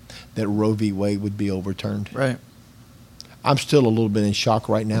day that Roe v. Wade would be overturned. Right. I'm still a little bit in shock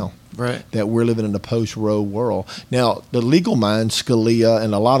right now. Right. That we're living in a post-Roe world. Now, the legal minds, Scalia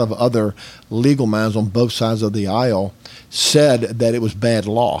and a lot of other legal minds on both sides of the aisle, said that it was bad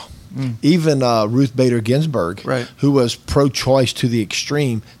law. Even Ruth Bader Ginsburg, who was pro-choice to the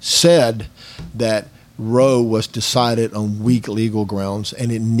extreme, said that Roe was decided on weak legal grounds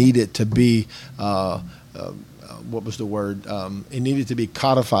and it needed to be, what was the word? It needed to be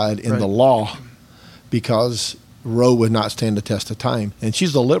codified in the law because Roe would not stand the test of time. And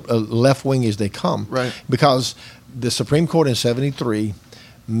she's the left wing as they come. Right. Because the Supreme Court in 73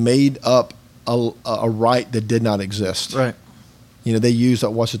 made up a right that did not exist. Right. They used,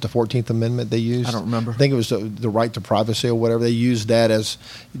 what's it, the 14th Amendment they used? I don't remember. I think it was the right to privacy or whatever. They used that as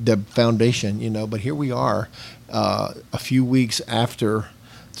the foundation, But here we are a few weeks after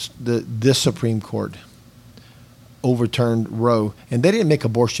this Supreme Court overturned Roe. And they didn't make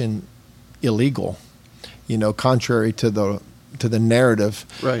abortion illegal. Contrary to the narrative.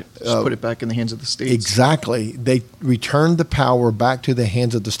 Right. Just put it back in the hands of the states. Exactly. They returned the power back to the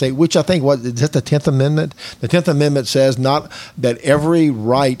hands of the state, which I think, is that the 10th Amendment? The 10th Amendment says not that every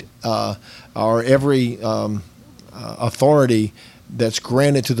right or every authority that's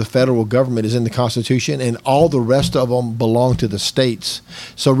granted to the federal government is in the Constitution, and all the rest of them belong to the states.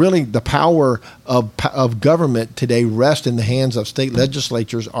 So really, the power of government today rests in the hands of state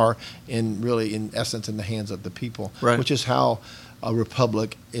legislatures, are in essence in the hands of the people, which is how a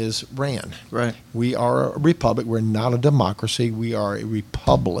republic is ran. Right. We are a republic. We're not a democracy. We are a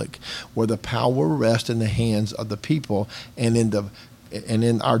republic where the power rests in the hands of the people and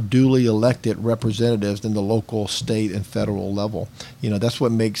in our duly elected representatives in the local, state, and federal level. That's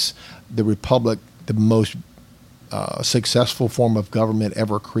what makes the republic the most successful form of government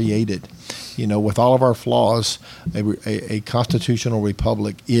ever created. With all of our flaws, a constitutional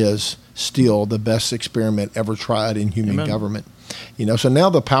republic is still the best experiment ever tried in human Amen. government. So now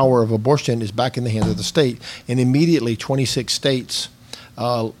the power of abortion is back in the hands of the state, and immediately 26 states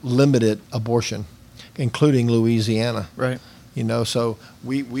limited abortion, including Louisiana. Right. So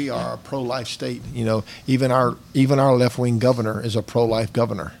we are a pro-life state. Even our left-wing governor is a pro-life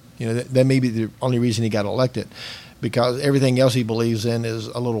governor. That may be the only reason he got elected, because everything else he believes in is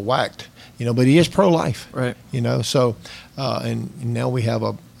a little whacked. But he is pro-life. Right. So and now we have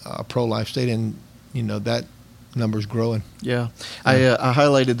a pro-life state, and that number's growing. Yeah. I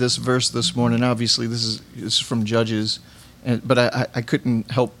highlighted this verse this morning. Obviously, this is from Judges. But I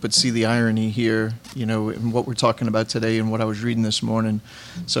couldn't help but see the irony here, in what we're talking about today and what I was reading this morning.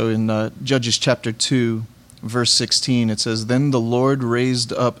 So in Judges chapter 2, verse 16, it says, "Then the Lord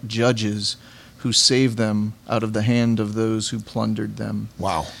raised up judges who saved them out of the hand of those who plundered them."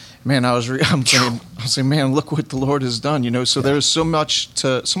 Wow. Man, I'm saying, man, look what the Lord has done. So there's so much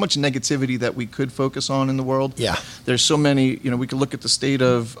negativity that we could focus on in the world. Yeah. There's so many. We could look at the state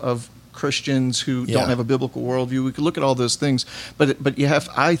of Christians who don't have a biblical worldview. We could look at all those things, but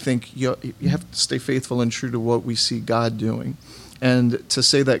I think you have to stay faithful and true to what we see God doing, and to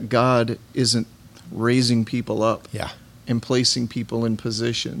say that God isn't raising people up. Yeah. And placing people in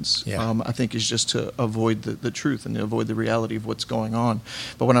positions, I think is just to avoid the truth and to avoid the reality of what's going on.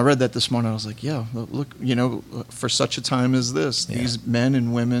 But when I read that this morning, I was like, yeah, look, for such a time as this, these men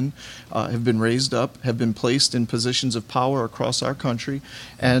and women have been raised up, have been placed in positions of power across our country,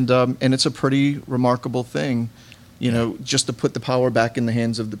 and it's a pretty remarkable thing, just to put the power back in the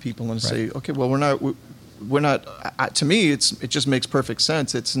hands of the people and say, okay, well, we're not. To me, it just makes perfect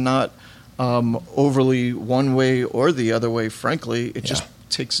sense. It's not overly one way or the other way. Frankly, it just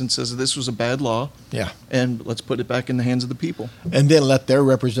takes and says this was a bad law, and let's put it back in the hands of the people, and then let their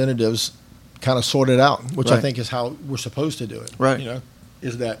representatives kind of sort it out, which I think is how we're supposed to do it. Right.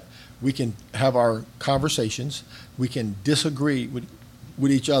 Is that we can have our conversations, we can disagree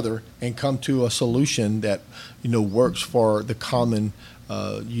with each other, and come to a solution that works for the common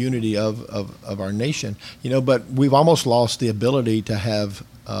unity of our nation. But we've almost lost the ability to have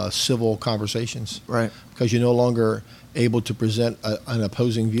civil conversations, right? Because you're no longer able to present an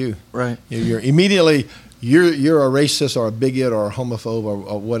opposing view, right? You're immediately you're a racist or a bigot or a homophobe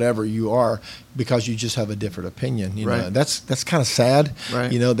or whatever you are because you just have a different opinion. Right. That's kind of sad.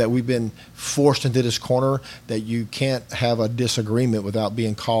 Right. That we've been forced into this corner that you can't have a disagreement without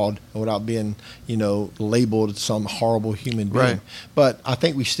being called or without being labeled some horrible human being. Right. But I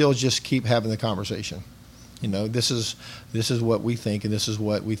think we still just keep having the conversation. This is what we think, and this is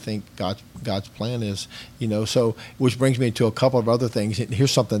what we think God's plan is. So which brings me to a couple of other things.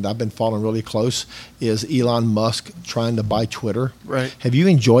 Here's something that I've been following really close: is Elon Musk trying to buy Twitter. Right. Have you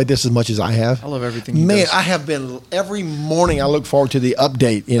enjoyed this as much as I have? I love everything he does. I have been every morning. I look forward to the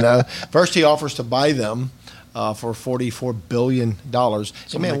update. First he offers to buy them for $44 billion.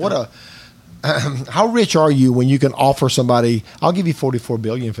 So man, what a how rich are you when you can offer somebody? I'll give you $44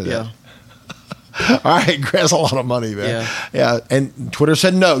 billion for that. Yeah. All right, that's a lot of money, man. Yeah. And Twitter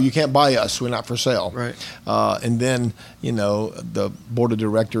said, no, you can't buy us. We're not for sale. Right. And then, the board of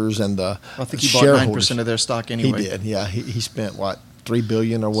directors and the I think he bought 9% of their stock anyway. He did, yeah. He spent, $3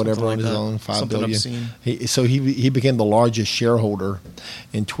 billion or whatever on his own, $5 billion. Obscene. So he became the largest shareholder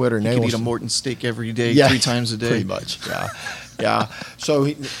in Twitter. He could eat a Morton steak every day, 3 times a day. Pretty much, yeah. Yeah. So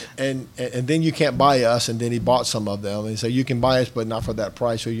and then you can't buy us, and then he bought some of them, and he said you can buy us, but not for that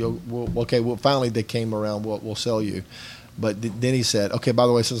price. So finally they came around. We'll sell you. But then he said, okay, by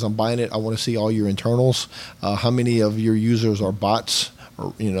the way, since I'm buying it, I want to see all your internals. How many of your users are bots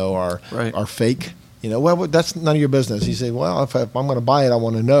or are fake? Well, that's none of your business. He said, well, if I'm going to buy it, I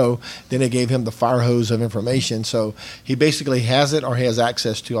want to know. Then they gave him the fire hose of information. So he basically has it or has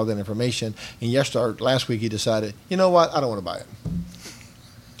access to all that information. And last week he decided, you know what, I don't want to buy it.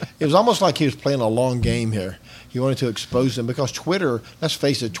 It was almost like he was playing a long game here. He wanted to expose them because Twitter, let's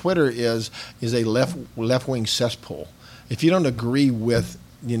face it, Twitter is a left-wing cesspool. If you don't agree with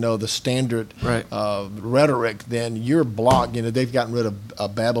the standard Right. rhetoric, then you're blocked. They've gotten rid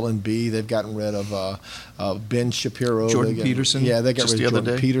of Babylon Bee. They've gotten rid of Ben Shapiro. Jordan Peterson. Yeah, they got just rid the of other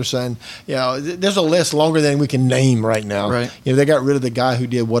Jordan day. Peterson. There's a list longer than we can name right now. Right. They got rid of the guy who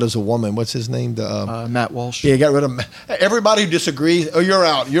did What Is a Woman? What's his name? Matt Walsh. Yeah, got rid of everybody who disagrees. Oh, you're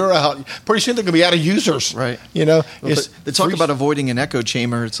out. You're out. Pretty soon they're going to be out of users. Right. They talk about avoiding an echo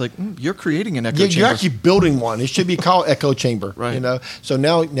chamber. It's like you're creating an echo chamber. You're actually building one. It should be called echo chamber. Right. So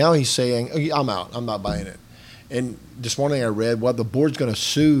now he's saying, "Oh, I'm out. I'm not buying it." And this morning I read, the board's going to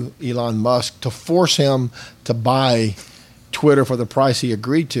sue Elon Musk to force him to buy Twitter for the price he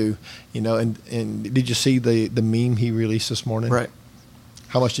agreed to. And did you see the meme he released this morning? Right.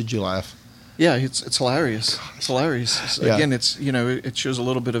 How much did you laugh? Yeah, it's hilarious. It's hilarious. Yeah. Again, it shows a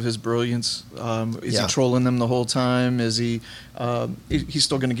little bit of his brilliance. Is he trolling them the whole time? Is he's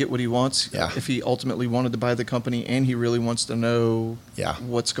still going to get what he wants? Yeah. If he ultimately wanted to buy the company and he really wants to know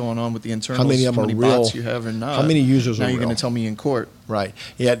what's going on with the internals, how many of them are real? bots you have or not? How many users now are you're real? going to tell me in court? Right.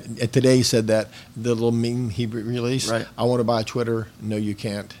 Yeah. Today he said that the little meme he released. Right. I want to buy Twitter. No, you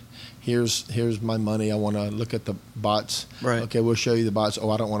can't. Here's my money. I want to look at the bots. Right. Okay, we'll show you the bots.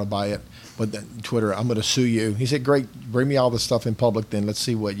 Oh, I don't want to buy it. But then Twitter, I'm going to sue you. He said, great, bring me all the stuff in public then. Let's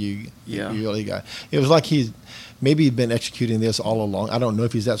see what you really got. It was like he'd been executing this all along. I don't know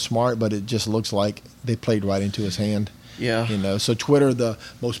if he's that smart, but it just looks like they played right into his hand. Yeah. So Twitter, the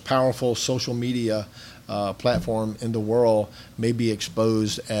most powerful social media platform in the world, may be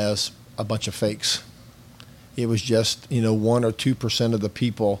exposed as a bunch of fakes. It was just 1 or 2% of the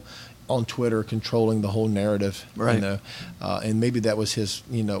people on Twitter controlling the whole narrative. Right. And maybe that was his.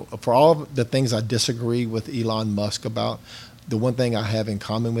 For all of the things I disagree with Elon Musk about, the one thing I have in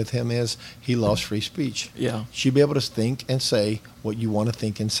common with him is he loves free speech. Yeah. You should be able to think and say what you want to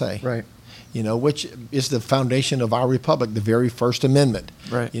think and say. Right. Which is the foundation of our republic, the very First Amendment.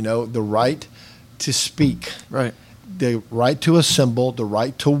 Right. The right to speak. Right. The right to assemble, the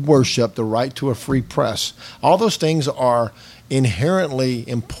right to worship, the right to a free press. All those things are inherently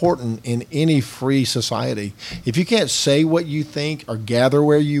important in any free society. If you can't say what you think or gather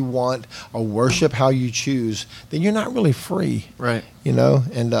where you want or worship how you choose, then you're not really free. Right.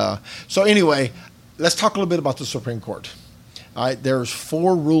 And so anyway, let's talk a little bit about the Supreme Court. All right, there's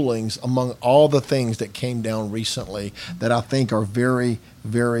 4 rulings among all the things that came down recently that I think are very,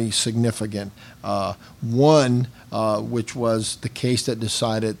 very significant. One, which was the case that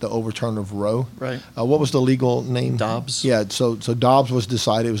decided the overturn of Roe. Right. What was the legal name? Dobbs. Yeah, so Dobbs was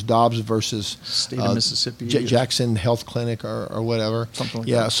decided. It was Dobbs versus State of Mississippi. Jackson Health Clinic or whatever. Something like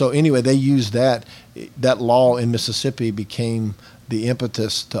that. Yeah, so anyway, they used that law in Mississippi became the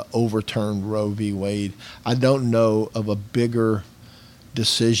impetus to overturn Roe v. Wade. I don't know of a bigger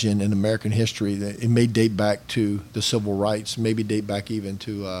decision in American history. That it may date back to the civil rights, maybe date back even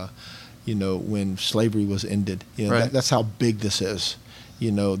to when slavery was ended. Right. That's how big this is.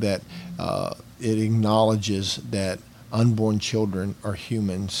 That it acknowledges that unborn children are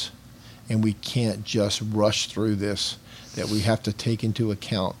humans, and we can't just rush through this. That we have to take into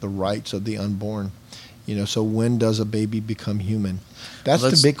account the rights of the unborn. So when does a baby become human? That's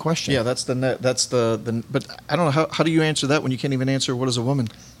the big question. Yeah, that's the. But I don't know how do you answer that when you can't even answer what is a woman?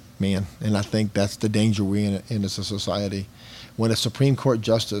 Man, and I think that's the danger we're in as a society. When a Supreme Court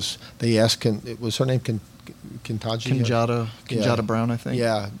justice, they asked, was her name Kenyatta Brown, I think.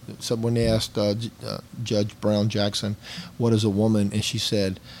 Yeah. So when they asked Judge Brown Jackson, what is a woman, and she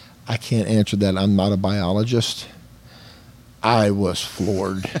said, I can't answer that. I'm not a biologist. I was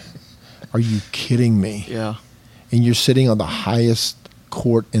floored. Are you kidding me? Yeah. And you're sitting on the highest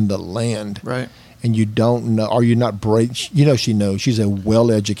court in the land. Right. And you don't know, are you not brave? She knows. She's a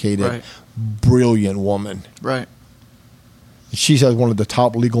well-educated, right. brilliant woman. Right. She's one of the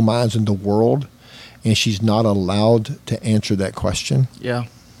top legal minds in the world, and she's not allowed to answer that question. Yeah.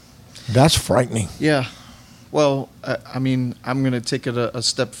 That's frightening. Yeah. Well, I'm going to take it a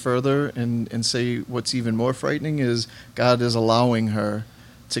step further and say what's even more frightening is God is allowing her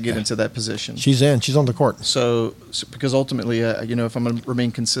to get into that position. She's on the court. So because ultimately, if I'm going to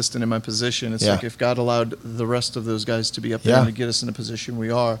remain consistent in my position, it's like if God allowed the rest of those guys to be up there and to get us in a position we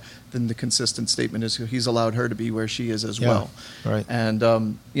are, then the consistent statement is He's allowed her to be where she is as well. Right. And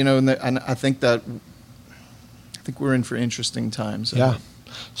and I think we're in for interesting times. Yeah.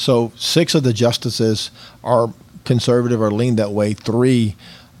 So 6 of the justices are conservative or lean that way. 3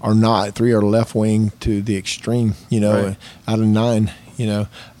 are not. 3 are left wing to the extreme. Out of 9.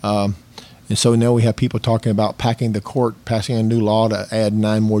 And so now we have people talking about packing the court, passing a new law to add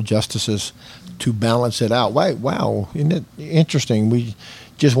 9 more justices to balance it out. Wow, isn't it interesting?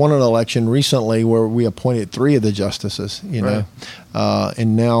 just won an election recently where we appointed 3 of the justices, you know,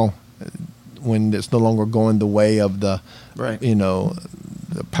 and now when it's no longer going the way of the, you know,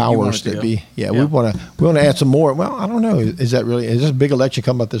 the powers that be. We want to add some more. Well, I don't know. Is this a big election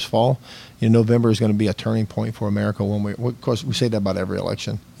coming up this fall? You know, November is going to be a turning point for America. Of course, we say that about every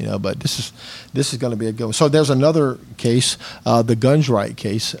election, you know. But this is going to be a good one. So there's another case, the guns right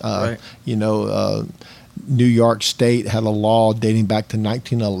case. You know, New York State had a law dating back to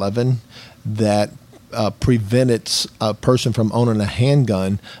 1911 that prevented a person from owning a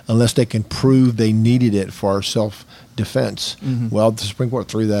handgun unless they can prove they needed it for self-defense. Well, the Supreme Court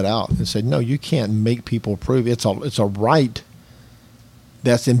threw that out and said, no, you can't make people prove it's a right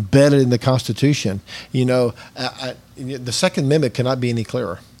that's embedded in the Constitution. You know, the Second Amendment cannot be any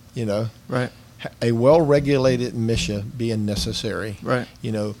clearer. You know, a well-regulated militia being necessary.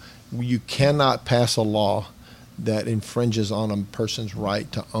 You know, you cannot pass a law that infringes on a person's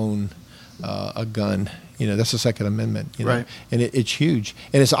right to own a gun. You know, that's the Second Amendment. You know? And it's huge.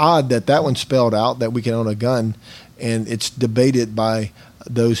 And it's odd that one's spelled out that we can own a gun, and it's debated by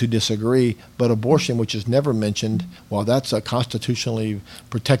those who disagree. But abortion, which is never mentioned, well, that's a constitutionally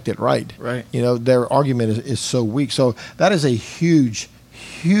protected right. You know, their argument is so weak. So that is a huge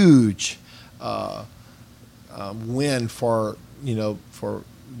win for, you know, for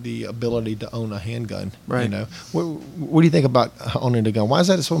the ability to own a handgun. You know, what do you think about owning a gun? Why is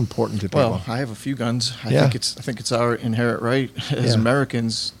that so important to people? Well, I have a few guns. I think it's our inherent right as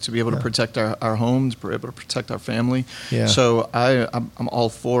Americans to be able to protect our homes, be able to protect our family. So I'm all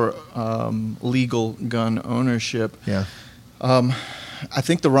for legal gun ownership. I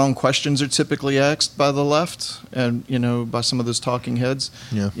think the wrong questions are typically asked by the left, and you know, by some of those talking heads.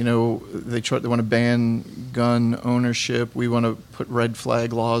 You know, they want to ban gun ownership. We want to put red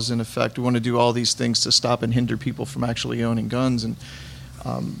flag laws in effect. We want to do all these things to stop and hinder people from actually owning guns. And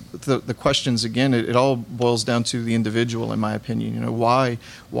the questions, again, it all boils down to the individual, in my opinion. You know,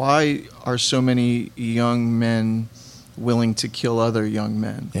 why are so many young men willing to kill other young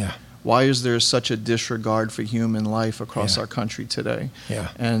men? Why is there such a disregard for human life across our country today?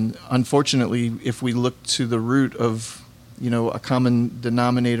 And unfortunately, if we look to the root of, you know, a common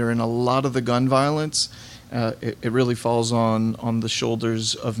denominator in a lot of the gun violence, it really falls on the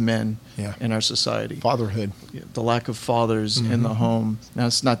shoulders of men in our society. Fatherhood. The lack of fathers in the home. Now,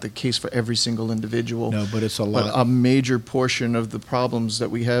 it's not the case for every single individual. No, but it's a lot. But a major portion of the problems that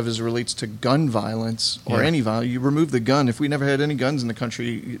we have as relates to gun violence or any violence. You remove the gun. If we never had any guns in the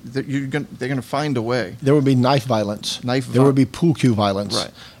country, they're going to find a way. There would be knife violence. There would be pool cue violence.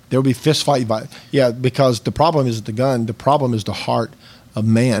 There would be fist fight violence. Because the problem is the gun. The problem is the heart of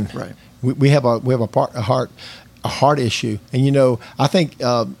man. We have a heart issue, and you know, I think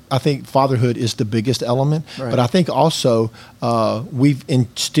fatherhood is the biggest element, but I think also we've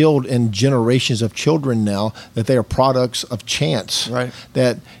instilled in generations of children now that they are products of chance.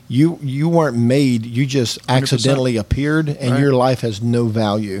 That you weren't made; you just accidentally 100%. Appeared, and your life has no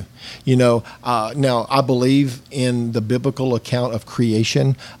value. You know, now I believe in the biblical account of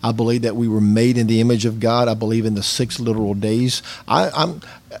creation. I believe that we were made in the image of God. I believe in the 6 literal days.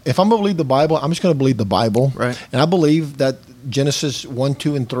 If I'm going to believe the Bible, I'm just going to believe the Bible. And I believe that Genesis 1,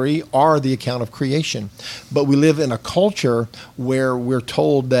 2, and 3 are the account of creation. But we live in a culture where we're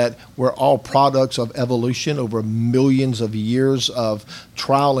told that we're all products of evolution over millions of years of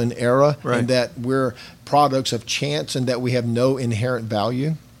trial and error, and that we're products of chance and that we have no inherent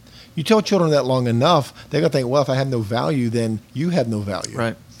value. You tell children that long enough, they're going to think, well, if I have no value, then you have no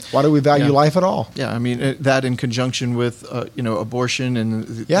value. Why do we value life at all? I mean, that in conjunction with, you know, abortion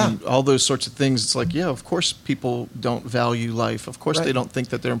and all those sorts of things, it's like, of course people don't value life. Of course they don't think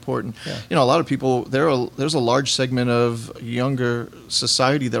that they're important. You know, a lot of people, there's a large segment of younger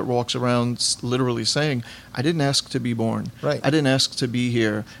society that walks around literally saying, I didn't ask to be born. I didn't ask to be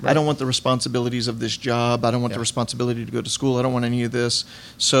here. I don't want the responsibilities of this job. I don't want the responsibility to go to school. I don't want any of this.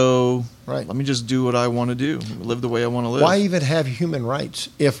 So let me just do what I want to do, live the way I want to live. Why even have human rights?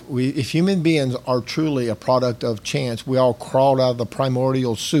 If human beings are truly a product of chance, we all crawled out of the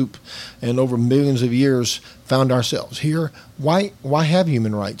primordial soup and over millions of years found ourselves here. Why have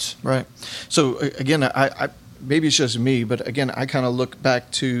human rights? So again, I maybe it's just me, but again, I kind of look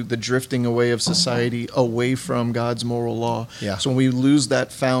back to the drifting away of society away from God's moral law. So when we lose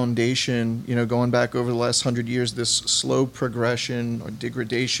that foundation, you know, going back over the last 100 years, this slow progression or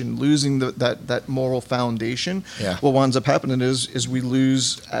degradation, losing that moral foundation, what winds up happening is we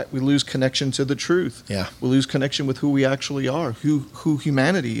lose connection to the truth. We lose connection with who we actually are, who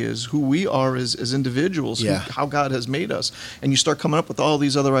humanity is, who we are as individuals, how God has made us. And you start coming up with all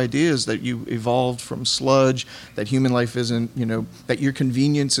these other ideas that you evolved from sludge, that human life isn't, that your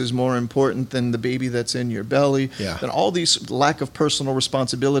convenience is more important than the baby that's in your belly. Yeah. And all these lack of personal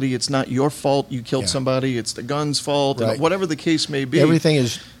responsibility. It's not your fault you killed somebody. It's the gun's fault. Right. And whatever the case may be.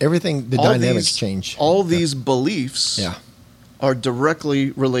 Everything. The dynamics change. All these beliefs. Are directly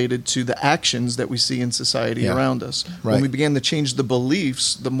related to the actions that we see in society around us. Right. When we began to change the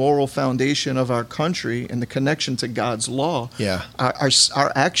beliefs, the moral foundation of our country, and the connection to God's law,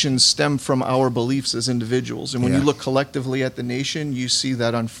 our actions stem from our beliefs as individuals. And when you look collectively at the nation, you see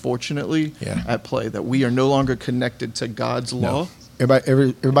that, unfortunately, at play, that we are no longer connected to God's law.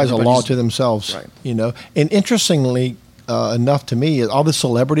 Everybody's a law to themselves, right. And interestingly enough to me, all the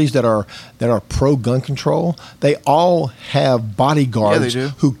celebrities that are pro gun control, they all have bodyguards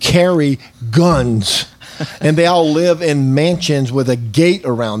who carry guns. And they all live in mansions with a gate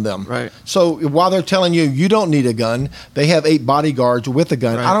around them. Right. So while they're telling you don't need a gun, they have 8 bodyguards with a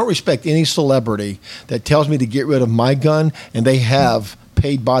gun. Right. I don't respect any celebrity that tells me to get rid of my gun and they have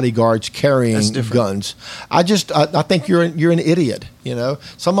paid bodyguards carrying guns. I think you're an idiot.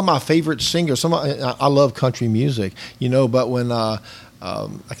 Some of my favorite singers. I love country music. But when I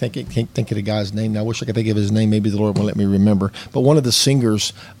can't think of the guy's name now. I wish I could think of his name. Maybe the Lord will let me remember. But one of the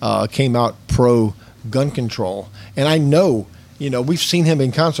singers came out pro gun control, and I know. We've seen him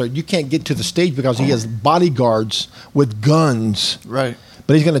in concert. You can't get to the stage because he has bodyguards with guns. Right.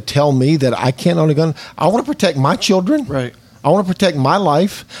 But he's going to tell me that I can't own a gun. I want to protect my children. Right. I want to protect my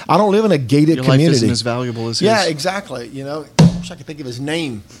life. I don't live in a gated community. Your life isn't as valuable as his. Yeah, exactly. I wish I could think of his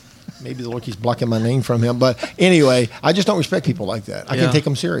name. Maybe the Lord keeps blocking my name from him. But anyway, I just don't respect people like that. I can take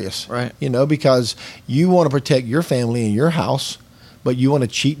them serious. Right. Because you want to protect your family and your house, but you want to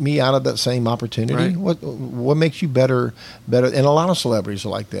cheat me out of that same opportunity? Right. What makes you better? And a lot of celebrities are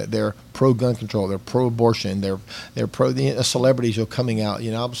like that. They're pro-gun control. They're pro-abortion. They're pro. Celebrities are coming out.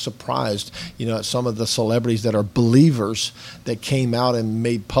 I'm surprised. At some of the celebrities that are believers that came out and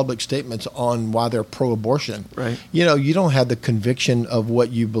made public statements on why they're pro-abortion. Right. You don't have the conviction of what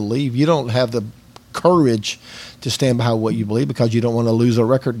you believe. You don't have the courage to stand behind what you believe because you don't want to lose a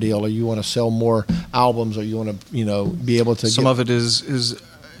record deal, or you want to sell more albums, or you want to be able to. Some of it is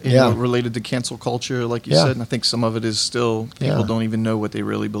related to cancel culture, like you said, and I think some of it is still people don't even know what they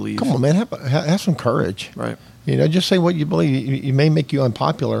really believe. Come on, man, have some courage. Right. Just say what you believe. It may make you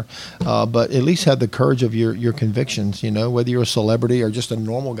unpopular, but at least have the courage of your convictions. Whether you're a celebrity or just a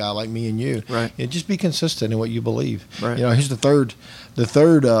normal guy like me and you. Right. Just be consistent in what you believe. Right. Here's the third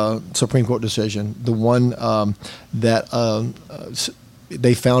Supreme Court decision, the one that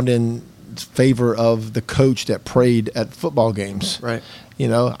they found in favor of the coach that prayed at football games. Right.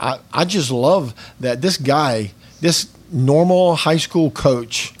 I just love that this guy, this normal high school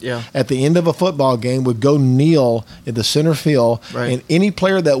coach, at the end of a football game would go kneel in the center field, and any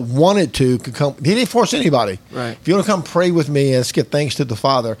player that wanted to could come. He didn't force anybody. Right. If you want to come pray with me and give thanks to the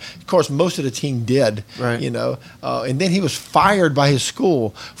Father, of course, most of the team did. Right. And then he was fired by his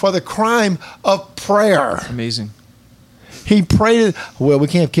school for the crime of prayer. Amazing. He prayed. Well, we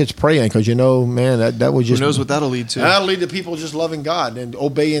can't have kids praying because man, that would just. Who knows what that'll lead to? That'll lead to people just loving God and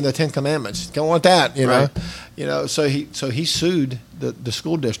obeying the 10 Commandments. Don't want that, Right. So he sued the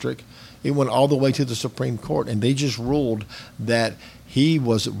school district. It went all the way to the Supreme Court, and they just ruled that he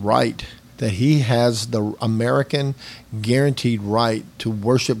was right. That he has the American guaranteed right to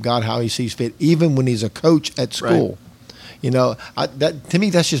worship God how he sees fit, even when he's a coach at school. Right. To me,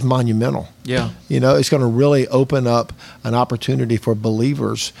 that's just monumental. Yeah. It's going to really open up an opportunity for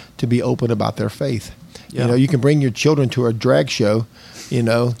believers to be open about their faith. Yeah. You can bring your children to a drag show,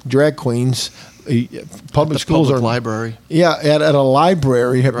 drag queens. Public schools public are library. Yeah, at a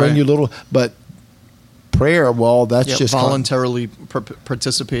library, bring you little, but prayer. Well, that's just voluntarily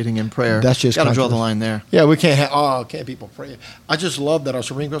participating in prayer. That's just got to draw the line there. Yeah, we can't have. Can't people pray? I just love that our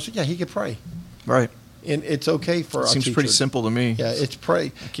Supreme Court said, he could pray. Right. And it's okay for our seems teachers. Pretty simple to me. Yeah, it's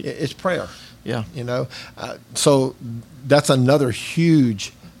pray. It's prayer. Yeah. So that's another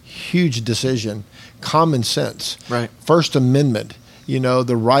huge decision. Common sense. Right. First Amendment.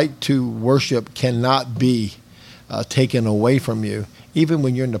 The right to worship cannot be taken away from you. Even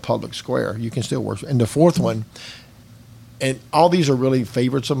when you're in the public square, you can still worship. And the fourth one, and all these are really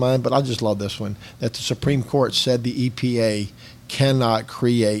favorites of mine, but I just love this one, that the Supreme Court said the EPA cannot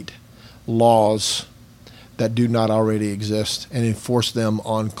create laws that do not already exist and enforce them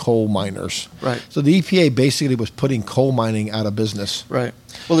on coal miners. Right. So the EPA basically was putting coal mining out of business. Right.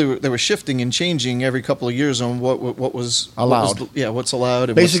 Well, they were shifting and changing every couple of years on what was allowed. What's allowed.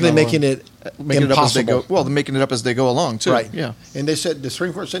 And basically what's making it making impossible. it up as they go. Well, they're making it up as they go along too. Right. Yeah. And they said the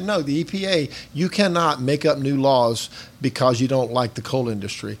Supreme Court said no. The EPA, you cannot make up new laws because you don't like the coal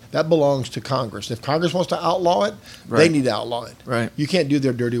industry. That belongs to Congress. If Congress wants to outlaw it, they need to outlaw it. Right. You can't do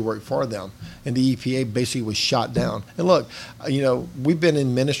their dirty work for them. And the EPA basically was shot down. And look, we've been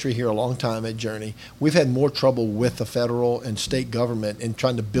in ministry here a long time at Journey. We've had more trouble with the federal and state government in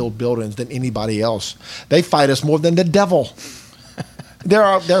trying to build buildings than anybody else. They fight us more than the devil.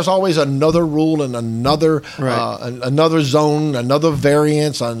 There's always another rule and another another zone, another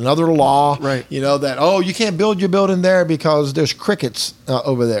variance, another law. Right. That you can't build your building there because there's crickets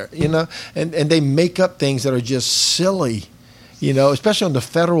over there. And they make up things that are just silly. Especially on the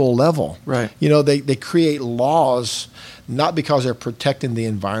federal level. Right. They create laws not because they're protecting the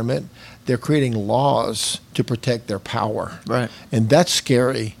environment. They're creating laws to protect their power. Right. And that's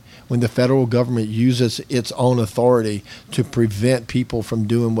scary. When the federal government uses its own authority to prevent people from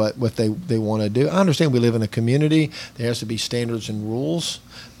doing what they want to do. I understand we live in a community. There has to be standards and rules.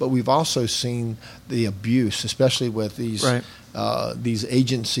 But we've also seen the abuse, especially with these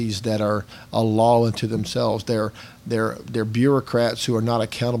agencies that are a law unto themselves. They're bureaucrats who are not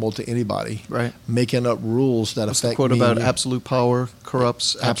accountable to anybody. Right. Making up rules that affect the quote me about and you. absolute power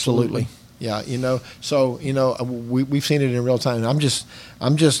corrupts Absolutely. Yeah, we've seen it in real time. I'm just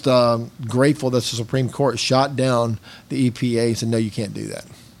grateful that the Supreme Court shot down the EPA and said, no, you can't do that.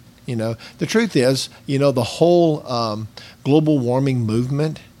 The truth is, the whole global warming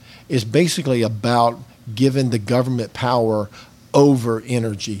movement is basically about giving the government power over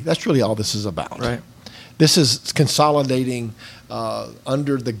energy. That's really all this is about. Right. This is consolidating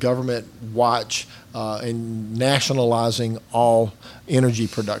under the government watch and nationalizing all energy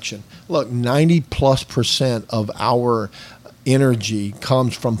production. Look, 90+% of our energy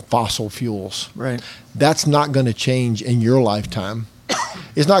comes from fossil fuels. Right. That's not going to change in your lifetime.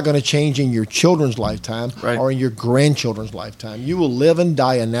 It's not going to change in your children's lifetime or in your grandchildren's lifetime. You will live and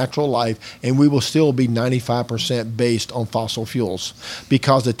die a natural life, and we will still be 95% based on fossil fuels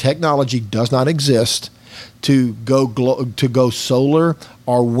because the technology does not exist to go solar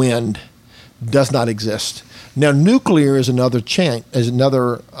or wind. Does not exist. Now, nuclear is another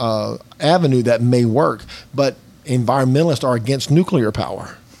avenue that may work, but environmentalists are against nuclear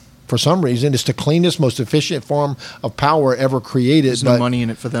power. For some reason, it's the cleanest, most efficient form of power ever created. There's no money in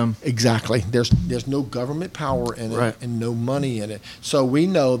it for them. Exactly. There's no government power in it and no money in it. So we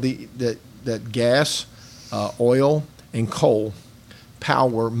know that gas, oil, and coal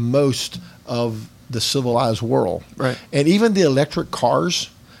power most of the civilized world. Right. And even the electric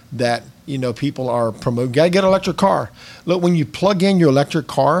cars that people are promoting. Got to get an electric car. Look, when you plug in your electric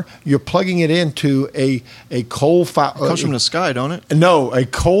car, you're plugging it into a coal. It comes from the sky, don't it? No, a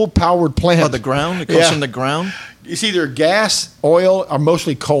coal-powered plant. Oh, the ground? It comes from the ground? It's either gas, oil, or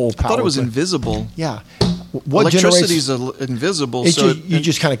mostly coal power. I thought it was invisible. Yeah. Electricity is invisible. You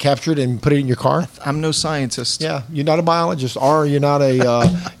just kind of capture it and put it in your car? I'm no scientist. Yeah, you're not a biologist, or you're not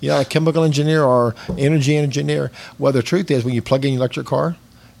a chemical engineer or energy engineer. Well, the truth is, when you plug in your electric car,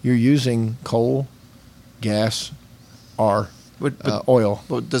 you're using coal, gas, or oil.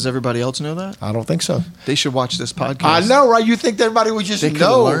 But does everybody else know that? I don't think so. They should watch this podcast. I know, right? You think everybody would just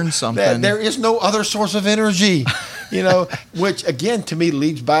know learn something. That there is no other source of energy, which again to me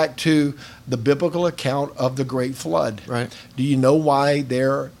leads back to the biblical account of the Great Flood. Right. Do you know why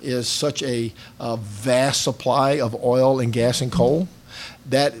there is such a vast supply of oil and gas and coal?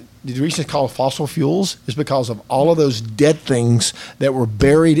 That the reason it's called fossil fuels is because of all of those dead things that were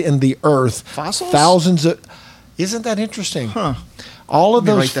buried in the earth. Fossils? Isn't that interesting? Huh. All of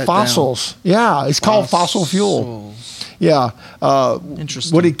those fossils. Yeah, it's called fossil fuel. Yeah.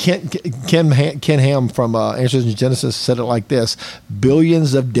 Interesting. What did Ken Ham from Answers in Genesis said it like this: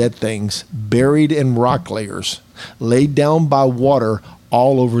 billions of dead things buried in rock layers, laid down by water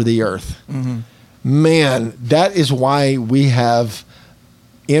all over the earth. Mm-hmm. Man, that is why we have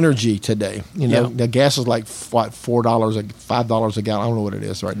energy today. The gas is like what, $4 or $5 a gallon. I don't know what it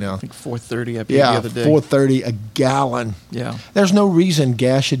is right now. I think $4.30 I paid the other day. $4.30 a gallon. Yeah. There's no reason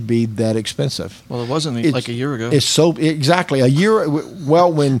gas should be that expensive. Well, it wasn't like a year ago. It's so exactly a year.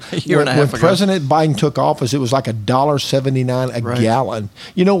 Well, when President Biden took office, it was like $1.79 a gallon.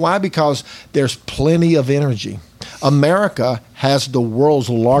 You know why? Because there's plenty of energy. America has the world's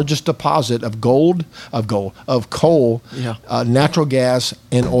largest deposit of coal, natural gas,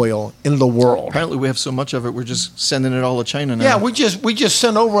 and oil in the world. Apparently, we have so much of it, we're just sending it all to China now. Yeah, we just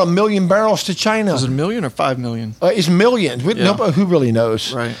sent over 1 million barrels to China. Was it 1 million or 5 million? It's millions. Nobody, who really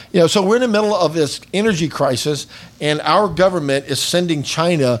knows? Right. So we're in the middle of this energy crisis, and our government is sending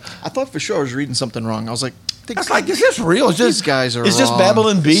China. I thought for sure I was reading something wrong. I was like, is this real? These guys are Is this wrong.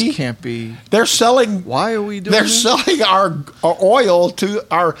 Babylon B? This can't be. They're selling. Why are we doing They're this? selling our oil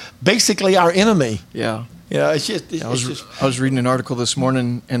to basically our enemy. Yeah. Yeah, it's just. I was reading an article this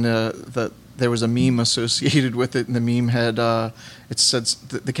morning, and there was a meme associated with it, and the meme had it said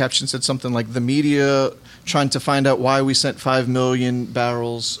the caption said something like, "The media trying to find out why we sent 5 million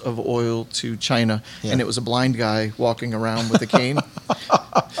barrels of oil to China," and it was a blind guy walking around with a cane.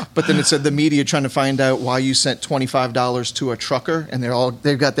 But then it said the media trying to find out why you sent $25 to a trucker, and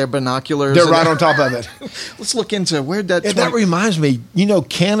they've got their binoculars. They're right on top of it. Let's look into where'd that. That reminds me,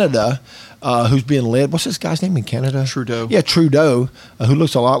 Canada, who's being led. What's this guy's name in Canada? Trudeau. Yeah, Trudeau, who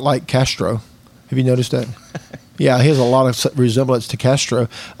looks a lot like Castro. Have you noticed that? Yeah, he has a lot of resemblance to Castro.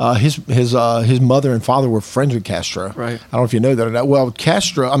 His mother and father were friends with Castro. Right. I don't know if you know that or not. Well,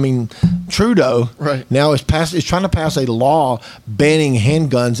 Trudeau now is trying to pass a law banning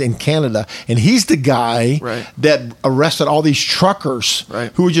handguns in Canada, and he's the guy that arrested all these truckers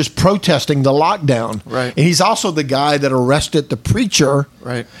who were just protesting the lockdown. Right. And he's also the guy that arrested the preacher,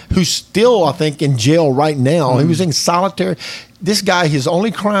 right, who's still, I think, in jail right now. He was in solitary. This guy, his only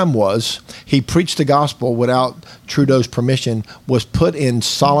crime was he preached the gospel without Trudeau's permission, was put in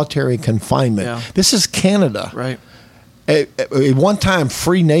solitary confinement. Yeah. This is Canada. Right. A one-time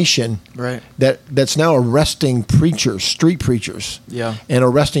free nation that's now arresting preachers, street preachers, and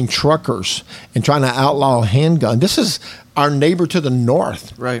arresting truckers and trying to outlaw handgun. This is our neighbor to the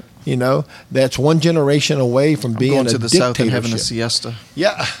north. Right. That's one generation away from being going to the south and dictatorship. having a siesta.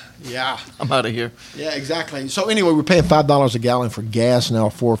 Yeah. Yeah, I'm out of here. Yeah, exactly. So anyway, we're paying $5 a gallon for gas now,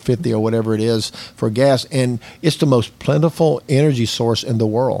 $4.50 or whatever it is for gas, and it's the most plentiful energy source in the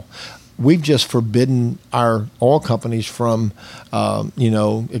world. We've just forbidden our oil companies from,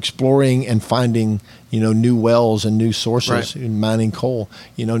 exploring and finding, new wells and new sources in mining coal.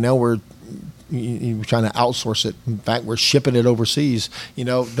 Now we're trying to outsource it. In fact, we're shipping it overseas.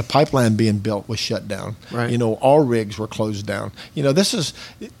 The pipeline being built was shut down. Right. All rigs were closed down. This is,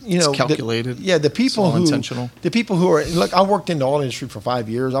 it's calculated. The people it's all who intentional. The people who are look. I worked in the oil industry for 5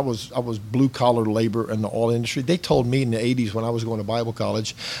 years. I was blue collar labor in the oil industry. They told me in the 80s when I was going to Bible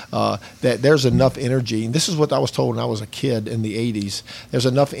college that there's enough energy. And this is what I was told when I was a kid in the 80s. There's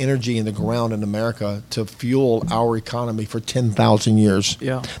enough energy in the ground in America to fuel our economy for 10,000 years.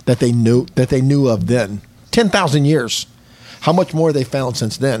 Yeah. That they knew of then. 10,000 years. How much more they found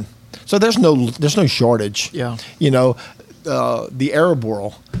since then? So there's no shortage. Yeah. The Arab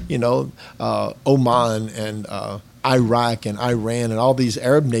world, Oman and Iraq and Iran and all these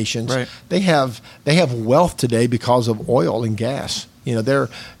Arab nations, they have wealth today because of oil and gas. They're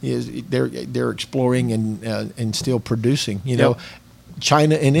exploring and still producing.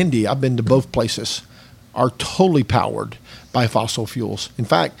 China and India, I've been to both places, are totally powered by fossil fuels. In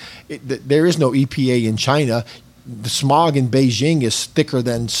fact, there is no EPA in China. The smog in Beijing is thicker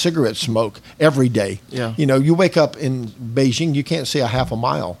than cigarette smoke every day. Yeah. You wake up in Beijing, you can't see a half a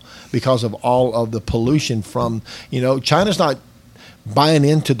mile because of all of the pollution from, China's not buying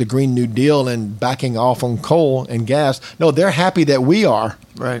into the Green New Deal and backing off on coal and gas. No, they're happy that we are.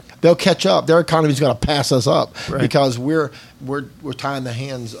 Right. They'll catch up. Their economy's going to pass us up because we're tying the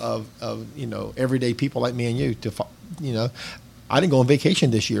hands of everyday people like me and you to I didn't go on vacation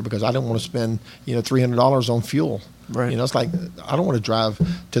this year because I didn't want to spend $300 on fuel. Right. It's like I don't want to drive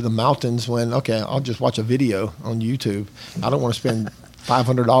to the mountains when I'll just watch a video on YouTube. I don't want to spend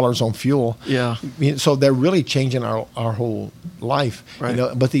 $500 on fuel. Yeah. So they're really changing our whole life. Right.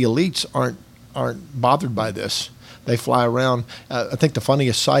 But the elites aren't bothered by this. They fly around. I think the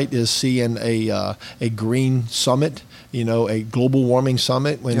funniest sight is seeing a green summit. A global warming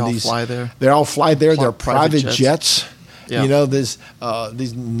summit when they all fly there. They all fly there. They're private jets. Yeah. There's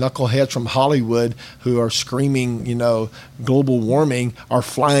these knuckleheads from Hollywood who are screaming, global warming, are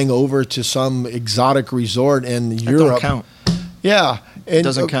flying over to some exotic resort in Europe. That don't count. Yeah. It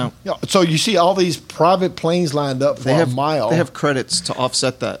doesn't count. So you see all these private planes lined up for a mile. They have credits to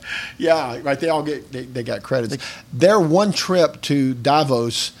offset that. Yeah, right. They all they got credits. Their one trip to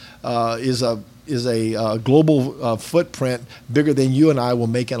Davos is a global footprint bigger than you and I will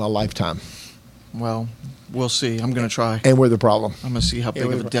make in a lifetime. Well, we'll see. I'm going to try. And we're the problem. I'm going to see how big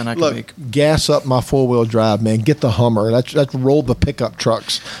of a dent I can make. Gas up my 4-wheel drive, man. Get the Hummer. Let's roll the pickup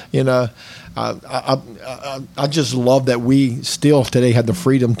trucks. I just love that we still today have the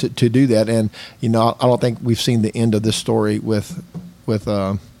freedom to do that. And, I don't think we've seen the end of this story with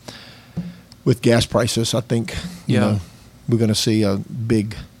gas prices. I think, we're going to see a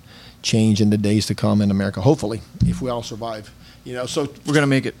big change in the days to come in America, hopefully, if we all survive. So we're going to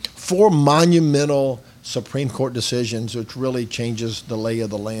make it. 4 monumental Supreme Court decisions, which really changes the lay of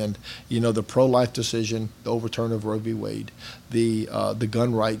the land. The pro-life decision, the overturn of Roe v. Wade, the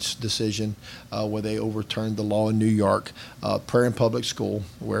gun rights decision, where they overturned the law in New York, prayer in public school,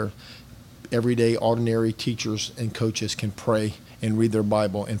 where everyday, ordinary teachers and coaches can pray and read their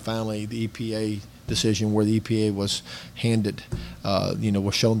Bible. And finally, the EPA decision where the EPA was handed,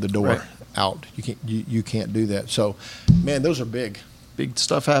 was shown the door out. You can't do that. So, man, those are big. Big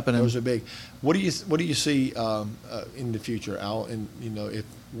stuff happening. Those are big. What do you see in the future, Al? And if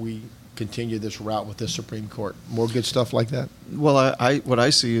we continue this route with the Supreme Court, more good stuff like that. Well, what I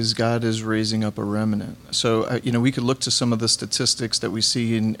see is God is raising up a remnant. So we could look to some of the statistics that we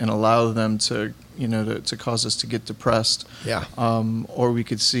see and allow them to to cause us to get depressed. Yeah. Or we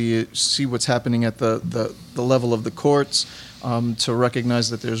could see what's happening at the level of the courts. To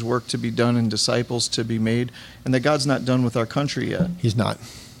recognize that there's work to be done and disciples to be made, and that God's not done with our country yet. He's not.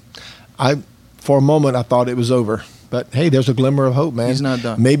 For a moment, I thought it was over. But, hey, there's a glimmer of hope, man. He's not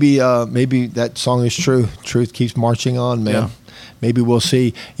done. Maybe that song is true. Truth keeps marching on, man. Yeah. Maybe we'll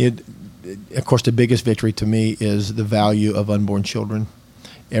see. Of course, the biggest victory to me is the value of unborn children.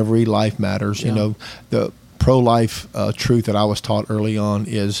 Every life matters. Yeah. The pro-life truth that I was taught early on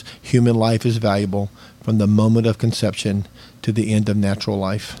is human life is valuable from the moment of conception to the end of natural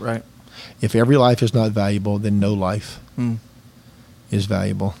life. Right. If every life is not valuable, then no life is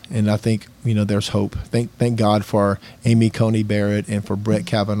valuable. And I think, there's hope. Thank God for Amy Coney Barrett and for Brett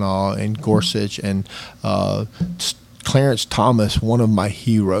Kavanaugh and Gorsuch and Clarence Thomas, one of my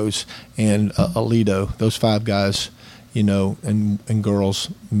heroes, and Alito. Those 5 guys, and girls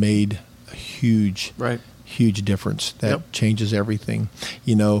made a huge difference that changes everything.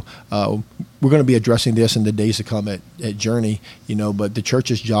 We're going to be addressing this in the days to come at Journey, but the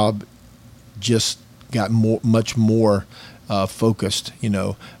church's job just got much more focused.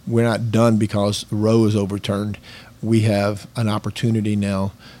 We're not done because Roe is overturned. We have an opportunity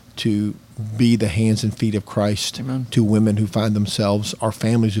now to be the hands and feet of Christ. Amen. To women who find themselves, our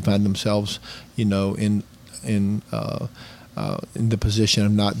families who find themselves, in the position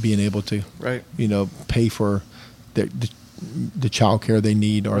of not being able to, pay for the child care they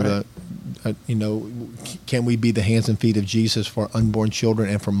need, or can we be the hands and feet of Jesus for unborn children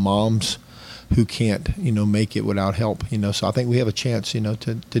and for moms who can't, make it without help, So I think we have a chance, to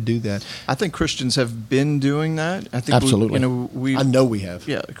do that. I think Christians have been doing that. I think absolutely. I know we have.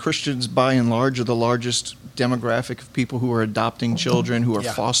 Yeah, Christians by and large are the largest demographic of people who are adopting children, who are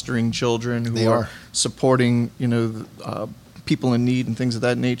fostering children, who are supporting, people in need and things of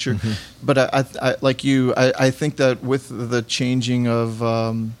that nature. Mm-hmm. But I like you, I think that with the changing of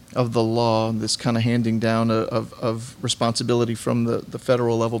the law, this kind of handing down of responsibility from the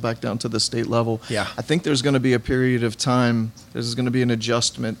federal level back down to the state level, I think there's going to be a period of time, there's going to be an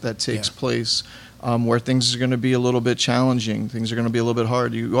adjustment that takes place where things are going to be a little bit challenging, things are going to be a little bit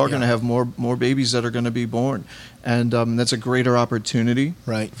hard. You are going to have more babies that are going to be born, and that's a greater opportunity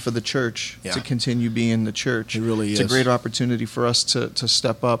for the church to continue being the church. It really is. It's a great opportunity for us to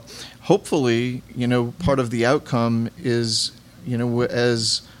step up. Hopefully, part of the outcome is,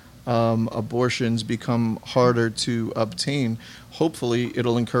 as abortions become harder to obtain, hopefully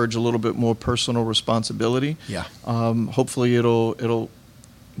it'll encourage a little bit more personal responsibility. Hopefully it'll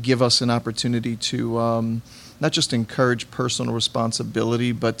give us an opportunity to not just encourage personal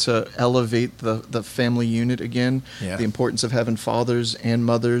responsibility, but to elevate the family unit again. The importance of having fathers and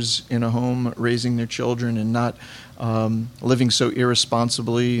mothers in a home raising their children and not living so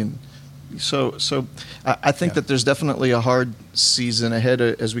irresponsibly. And so I think that there's definitely a hard season ahead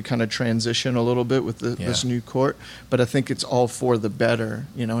as we kind of transition a little bit with this new court. But I think it's all for the better,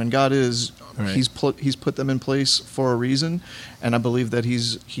 and God is. He's put them in place for a reason, and I believe that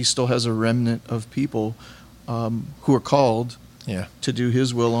he still has a remnant of people who are called to do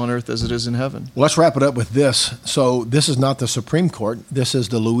His will on earth as it is in heaven. Well, let's wrap it up with this. So this is not the Supreme Court. This is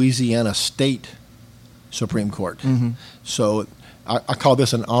the Louisiana State Supreme Court. Mm-hmm. So I call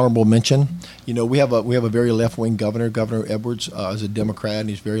this an honorable mention. We have a very left-wing governor. Governor Edwards is a Democrat, and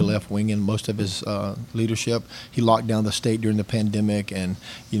he's very left-wing in most of his leadership. He locked down the state during the pandemic and,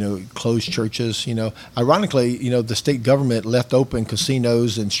 closed churches. Ironically, the state government left open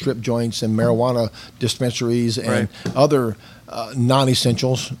casinos and strip joints and marijuana dispensaries and other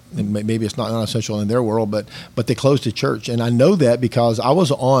non-essentials. And maybe it's not non-essential in their world, but they closed the church. And I know that because I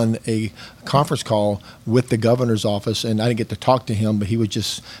was on a conference call with the governor's office, and I didn't get to talk to him, but he was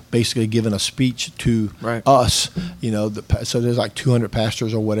just basically giving a speech to us. So there's like 200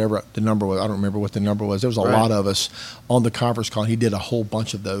 pastors or whatever the number was. I don't remember what the number was. There was a lot of us on the conference call. He did a whole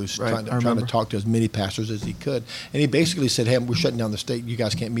bunch of those, trying to talk to as many pastors as he could. And he basically said, "Hey, we're shutting down the state. You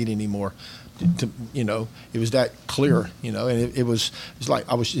guys can't meet anymore." It was that clear, and it was like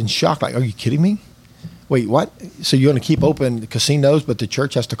I was in shock. Like, are you kidding me? wait, what? So you're going to keep open casinos, but the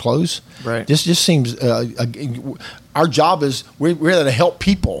church has to close? Right. This just seems, our job is, we're there to help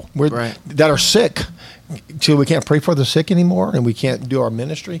people that are sick. So we can't pray for the sick anymore, and we can't do our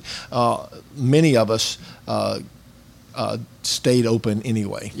ministry. Many of us stayed open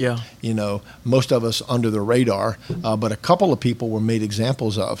anyway. Yeah. Most of us under the radar, but a couple of people were made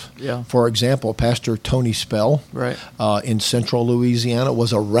examples of. Yeah. For example, Pastor Tony Spell in central Louisiana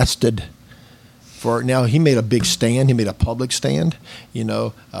was arrested. Now, he made a big stand. He made a public stand.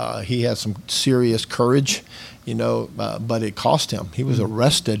 He had some serious courage, but it cost him. He was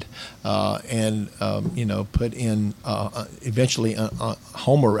arrested and put in eventually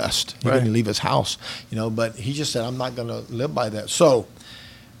home arrest. He didn't leave his house, but he just said, I'm not going to live by that. So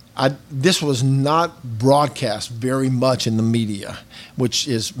this was not broadcast very much in the media, which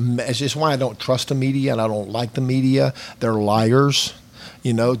is just why I don't trust the media and I don't like the media. They're liars.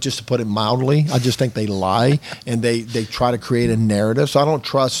 Just to put it mildly, I just think they lie and they try to create a narrative. So I don't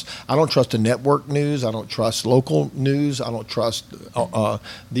trust the network news. I don't trust local news. I don't trust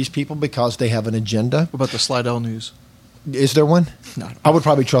these people because they have an agenda. What about the Slidell News? Is there one? No. I would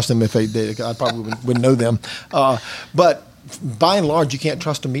probably trust them if they did. I probably would know them. But by and large, you can't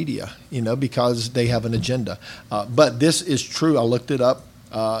trust the media, because they have an agenda. But this is true. I looked it up,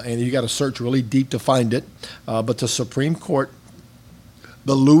 and you got to search really deep to find it. But the Supreme Court.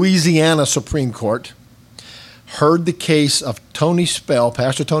 The Louisiana Supreme Court heard the case of Tony Spell,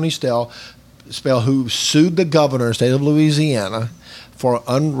 Pastor Tony Spell, who sued the governor of the state of Louisiana for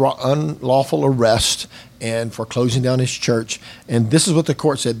unlawful arrest and for closing down his church. And this is what the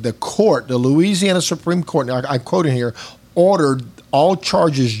court said. The Louisiana Supreme Court, now I'm quoting here, ordered all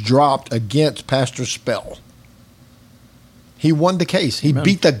charges dropped against Pastor Spell. He won the case. He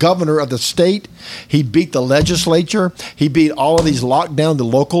beat the governor of the state. He beat the legislature. He beat all of these the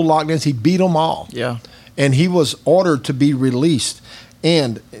local lockdowns. He beat them all. Yeah. And he was ordered to be released.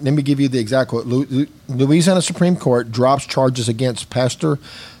 And let me give you the exact quote. Louisiana Supreme Court drops charges against Pastor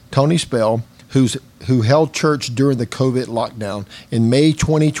Tony Spell, who held church during the COVID lockdown. In May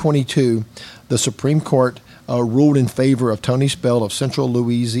 2022, the Supreme Court ruled in favor of Tony Spell of central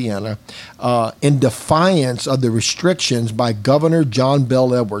Louisiana in defiance of the restrictions by Governor John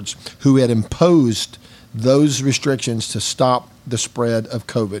Bel Edwards, who had imposed those restrictions to stop the spread of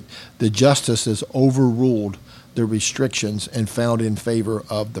COVID. The justices overruled the restrictions and found in favor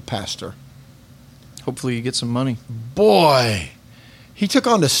of the pastor. Hopefully you get some money. Boy, he took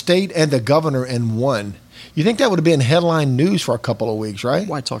on the state and the governor and won. You think that would have been headline news for a couple of weeks, right?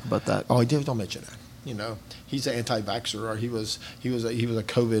 Why talk about that? Oh, don't mention that. He's an anti-vaxxer, or he was a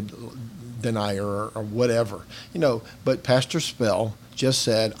COVID denier, or whatever. But Pastor Spell just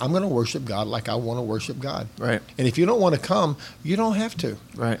said, "I'm going to worship God like I want to worship God." Right. And if you don't want to come, you don't have to.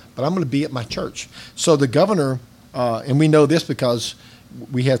 Right. But I'm going to be at my church. So the governor, and we know this because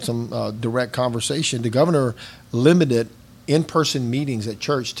we had some direct conversation. The governor limited in-person meetings at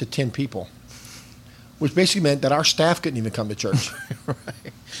church to 10 people, which basically meant that our staff couldn't even come to church.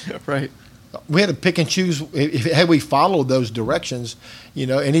 Right. We had to pick and choose. Had we followed those directions,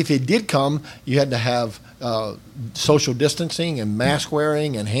 and if it did come, you had to have social distancing and mask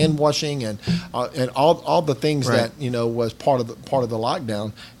wearing and hand washing and all the things that was part of the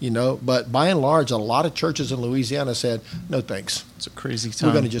lockdown. But by and large, a lot of churches in Louisiana said, "No thanks. It's a crazy time.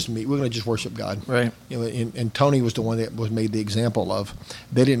 We're going to just meet. We're going to just worship God." Right. And Tony was the one that was made the example of.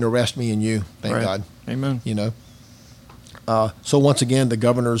 They didn't arrest me and you. Thank God. Amen. So once again, the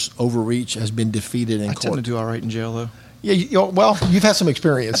governor's overreach has been defeated in court. I tend to do all right in jail, though. Yeah, well, you've had some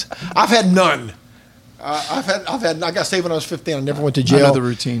experience. I've had none. I got saved when I was 15. I never went to jail. I know the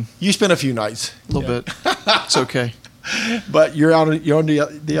routine. You spent a few nights. A little bit. It's okay. But you're on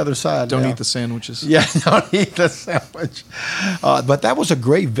the other side. Don't now. eat the sandwiches. Yeah, don't eat the sandwich. But that was a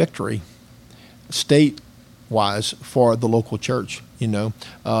great victory, state-wise, for the local church.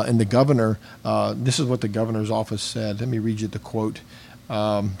 And the governor, this is what the governor's office said. Let me read you the quote.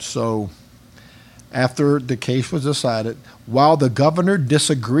 So after the case was decided, while the governor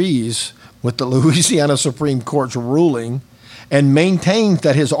disagrees with the Louisiana Supreme Court's ruling and maintains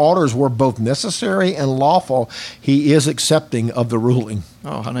that his orders were both necessary and lawful, he is accepting of the ruling.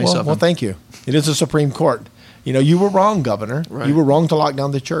 Oh, how nice of him. Well, thank you. It is the Supreme Court. You were wrong, Governor. Right. You were wrong to lock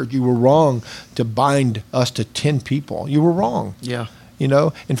down the church. You were wrong to bind us to 10 people. You were wrong. Yeah.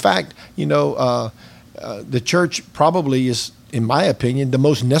 In fact, the church probably is, in my opinion, the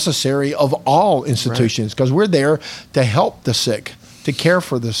most necessary of all institutions because we're there to help the sick, to care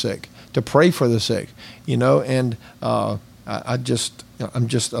for the sick, to pray for the sick. And I'm just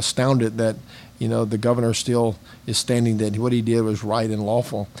astounded that the governor still is standing that what he did was right and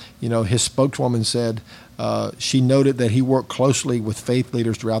lawful. His spokeswoman said she noted that he worked closely with faith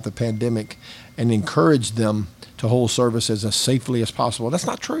leaders throughout the pandemic and encouraged them to hold services as safely as possible. That's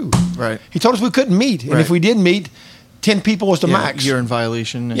not true. Right. He told us we couldn't meet, and if we did meet, 10 people was the max. You're in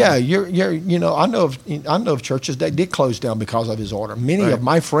violation. Yeah, I know of churches that did close down because of his order. Many of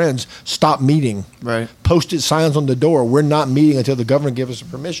my friends stopped meeting. Right. Posted signs on the door, we're not meeting until the governor gives us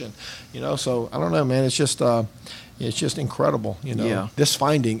permission. So I don't know, man. It's just incredible. This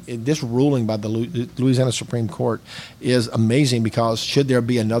finding, this ruling by the Louisiana Supreme Court is amazing because should there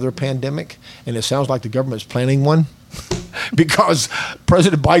be another pandemic, and it sounds like the government's planning one, because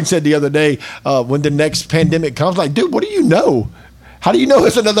President Biden said the other day when the next pandemic comes, like, dude, what do you know? How do you know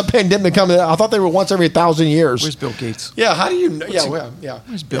it's another pandemic coming? I thought they were once every 1,000 years. Where's Bill Gates? Yeah, how do you know?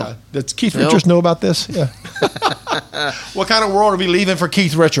 Where's Bill? Yeah. Does Keith Richards know about this? Yeah. What kind of world are we leaving for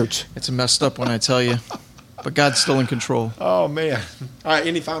Keith Richards? It's messed up when I tell you. But God's still in control. Oh, man. All right,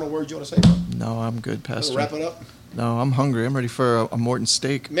 any final words you want to say, bro? No, I'm good, Pastor. Wrap it up? No, I'm hungry. I'm ready for a Morton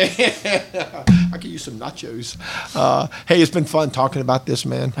steak. Man, I could use some nachos. Hey, it's been fun talking about this,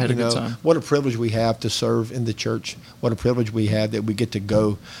 man. I had a good time. What a privilege we have to serve in the church. What a privilege we have that we get to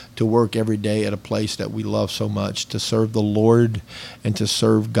go to work every day at a place that we love so much, to serve the Lord and to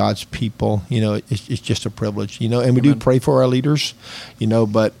serve God's people. It's just a privilege, and we do pray for our leaders,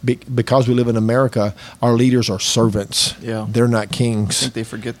 but because we live in America, our leaders are servants. Yeah. They're not kings. I think they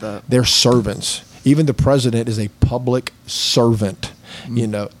forget that. They're servants. Even the president is a public servant.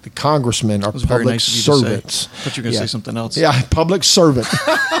 The congressmen are public servants. I thought you were going to say something else. Yeah, public servant.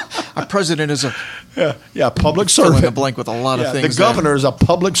 Our president is public servant. Fill in the blank with a lot of things. The governor is a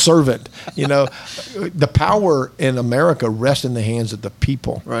public servant. The power in America rests in the hands of the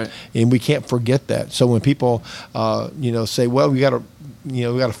people. Right. And we can't forget that. So when people, say, well, we got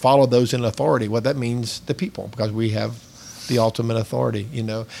to follow those in authority. Well, that means the people, because we have the ultimate authority,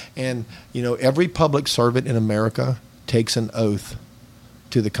 and every public servant in America takes an oath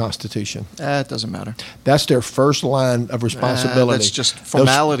to the Constitution. It doesn't matter. That's their first line of responsibility. That's just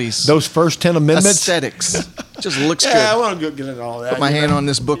formalities. Those first 10 amendments. Aesthetics. Just looks good. I want to get into all that. Put my hand on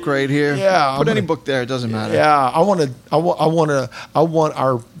this book right here. Yeah. Put any book there. It doesn't matter. Yeah. I want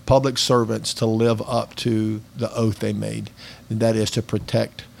our public servants to live up to the oath they made, and that is to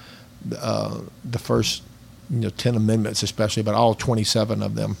protect the first 10 amendments, especially, but all 27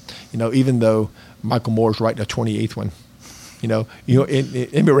 of them. Even though Michael Moore is writing a 28th one. Let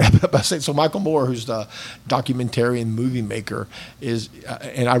me wrap it up by saying, so Michael Moore, who's the documentarian movie maker, is,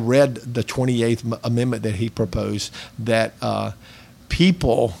 and I read the 28th Amendment that he proposed, that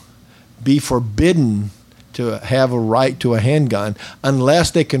people be forbidden to have a right to a handgun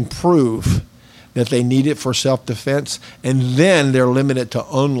unless they can prove that they need it for self-defense, and then they're limited to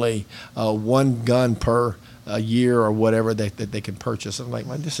only one gun per a year or whatever that they can purchase. I'm like,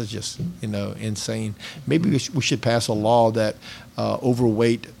 man, this is just insane. Maybe we should pass a law that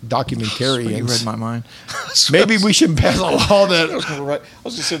overweight documentarians. You read my mind. Maybe we should pass a law that I was going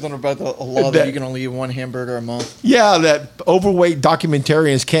to say something about a law that you can only eat one hamburger a month. Yeah, that overweight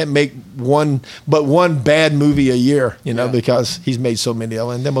documentarians can't make one bad movie a year. Because he's made so many of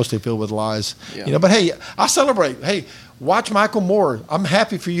them, and they're mostly filled with lies. Yeah. But hey, I celebrate. Hey, watch Michael Moore. I'm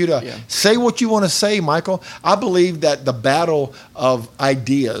happy for you to say what you want to say, Michael. I believe that the battle of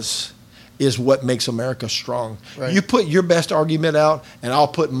ideas is what makes America strong. Right. You put your best argument out, and I'll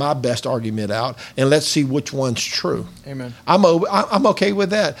put my best argument out, and let's see which one's true. Amen. I'm okay with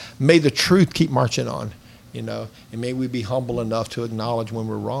that. May the truth keep marching on. And may we be humble enough to acknowledge when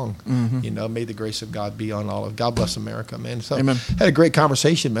we're wrong. Mm-hmm. May the grace of God be on all of. God bless America, man. So, Amen. Had a great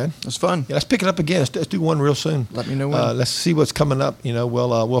conversation, man. It was fun. Yeah, let's pick it up again. Let's do one real soon. Let me know when. Let's see what's coming up.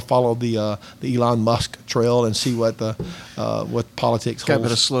 We'll follow the Elon Musk trail and see what politics holds. Guy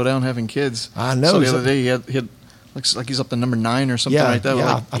better slow down having kids. I know. So the other day he had looks like he's up to number 9 or something like that.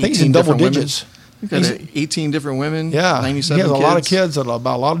 Yeah, like I think he's in double digits. He's got 18 different women. Yeah, 97 he has a kids. lot of kids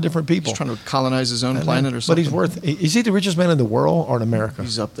about a lot of different people. He's trying to colonize his own planet or something. But is he the richest man in the world or in America?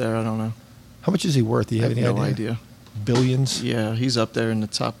 He's up there. I don't know. How much is he worth? Do you have any idea? Billions? Yeah, he's up there in the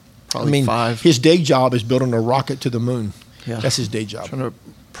top probably 5. His day job is building a rocket to the moon. Yeah. That's his day job. Trying to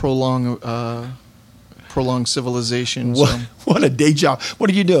prolong civilization. What a day job. What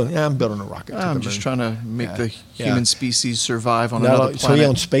are you doing? Yeah, I'm building a rocket to the moon. I'm just trying to make the human species survive on another planet. So he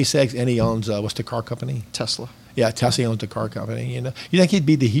owns SpaceX and he owns, what's the car company? Tesla. Yeah, Tesla owns the car company. You think he'd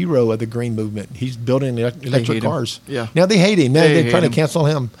be the hero of the green movement? He's building electric cars. Yeah. Now they hate him. They're trying to cancel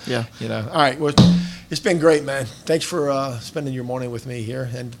him. Yeah. All right. Well, It's been great, man. Thanks for spending your morning with me here.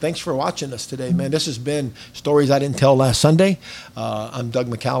 And thanks for watching us today, man. This has been Stories I Didn't Tell Last Sunday. I'm Doug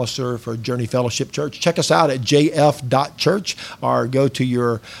McAllister for Journey Fellowship Church. Check us out at jf.church or go to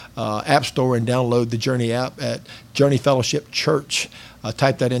your app store and download the Journey app at Journey Fellowship Church.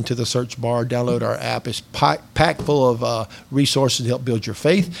 Type that into the search bar. Download our app. It's packed full of resources to help build your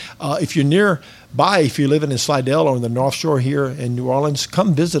faith. If you're nearby, if you're living in Slidell or in the North Shore here in New Orleans,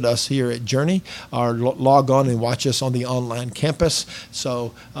 come visit us here at Journey or log on and watch us on the online campus.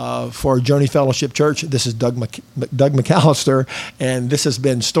 So for Journey Fellowship Church, this is Doug McAllister, and this has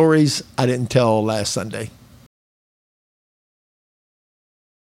been Stories I Didn't Tell Last Sunday.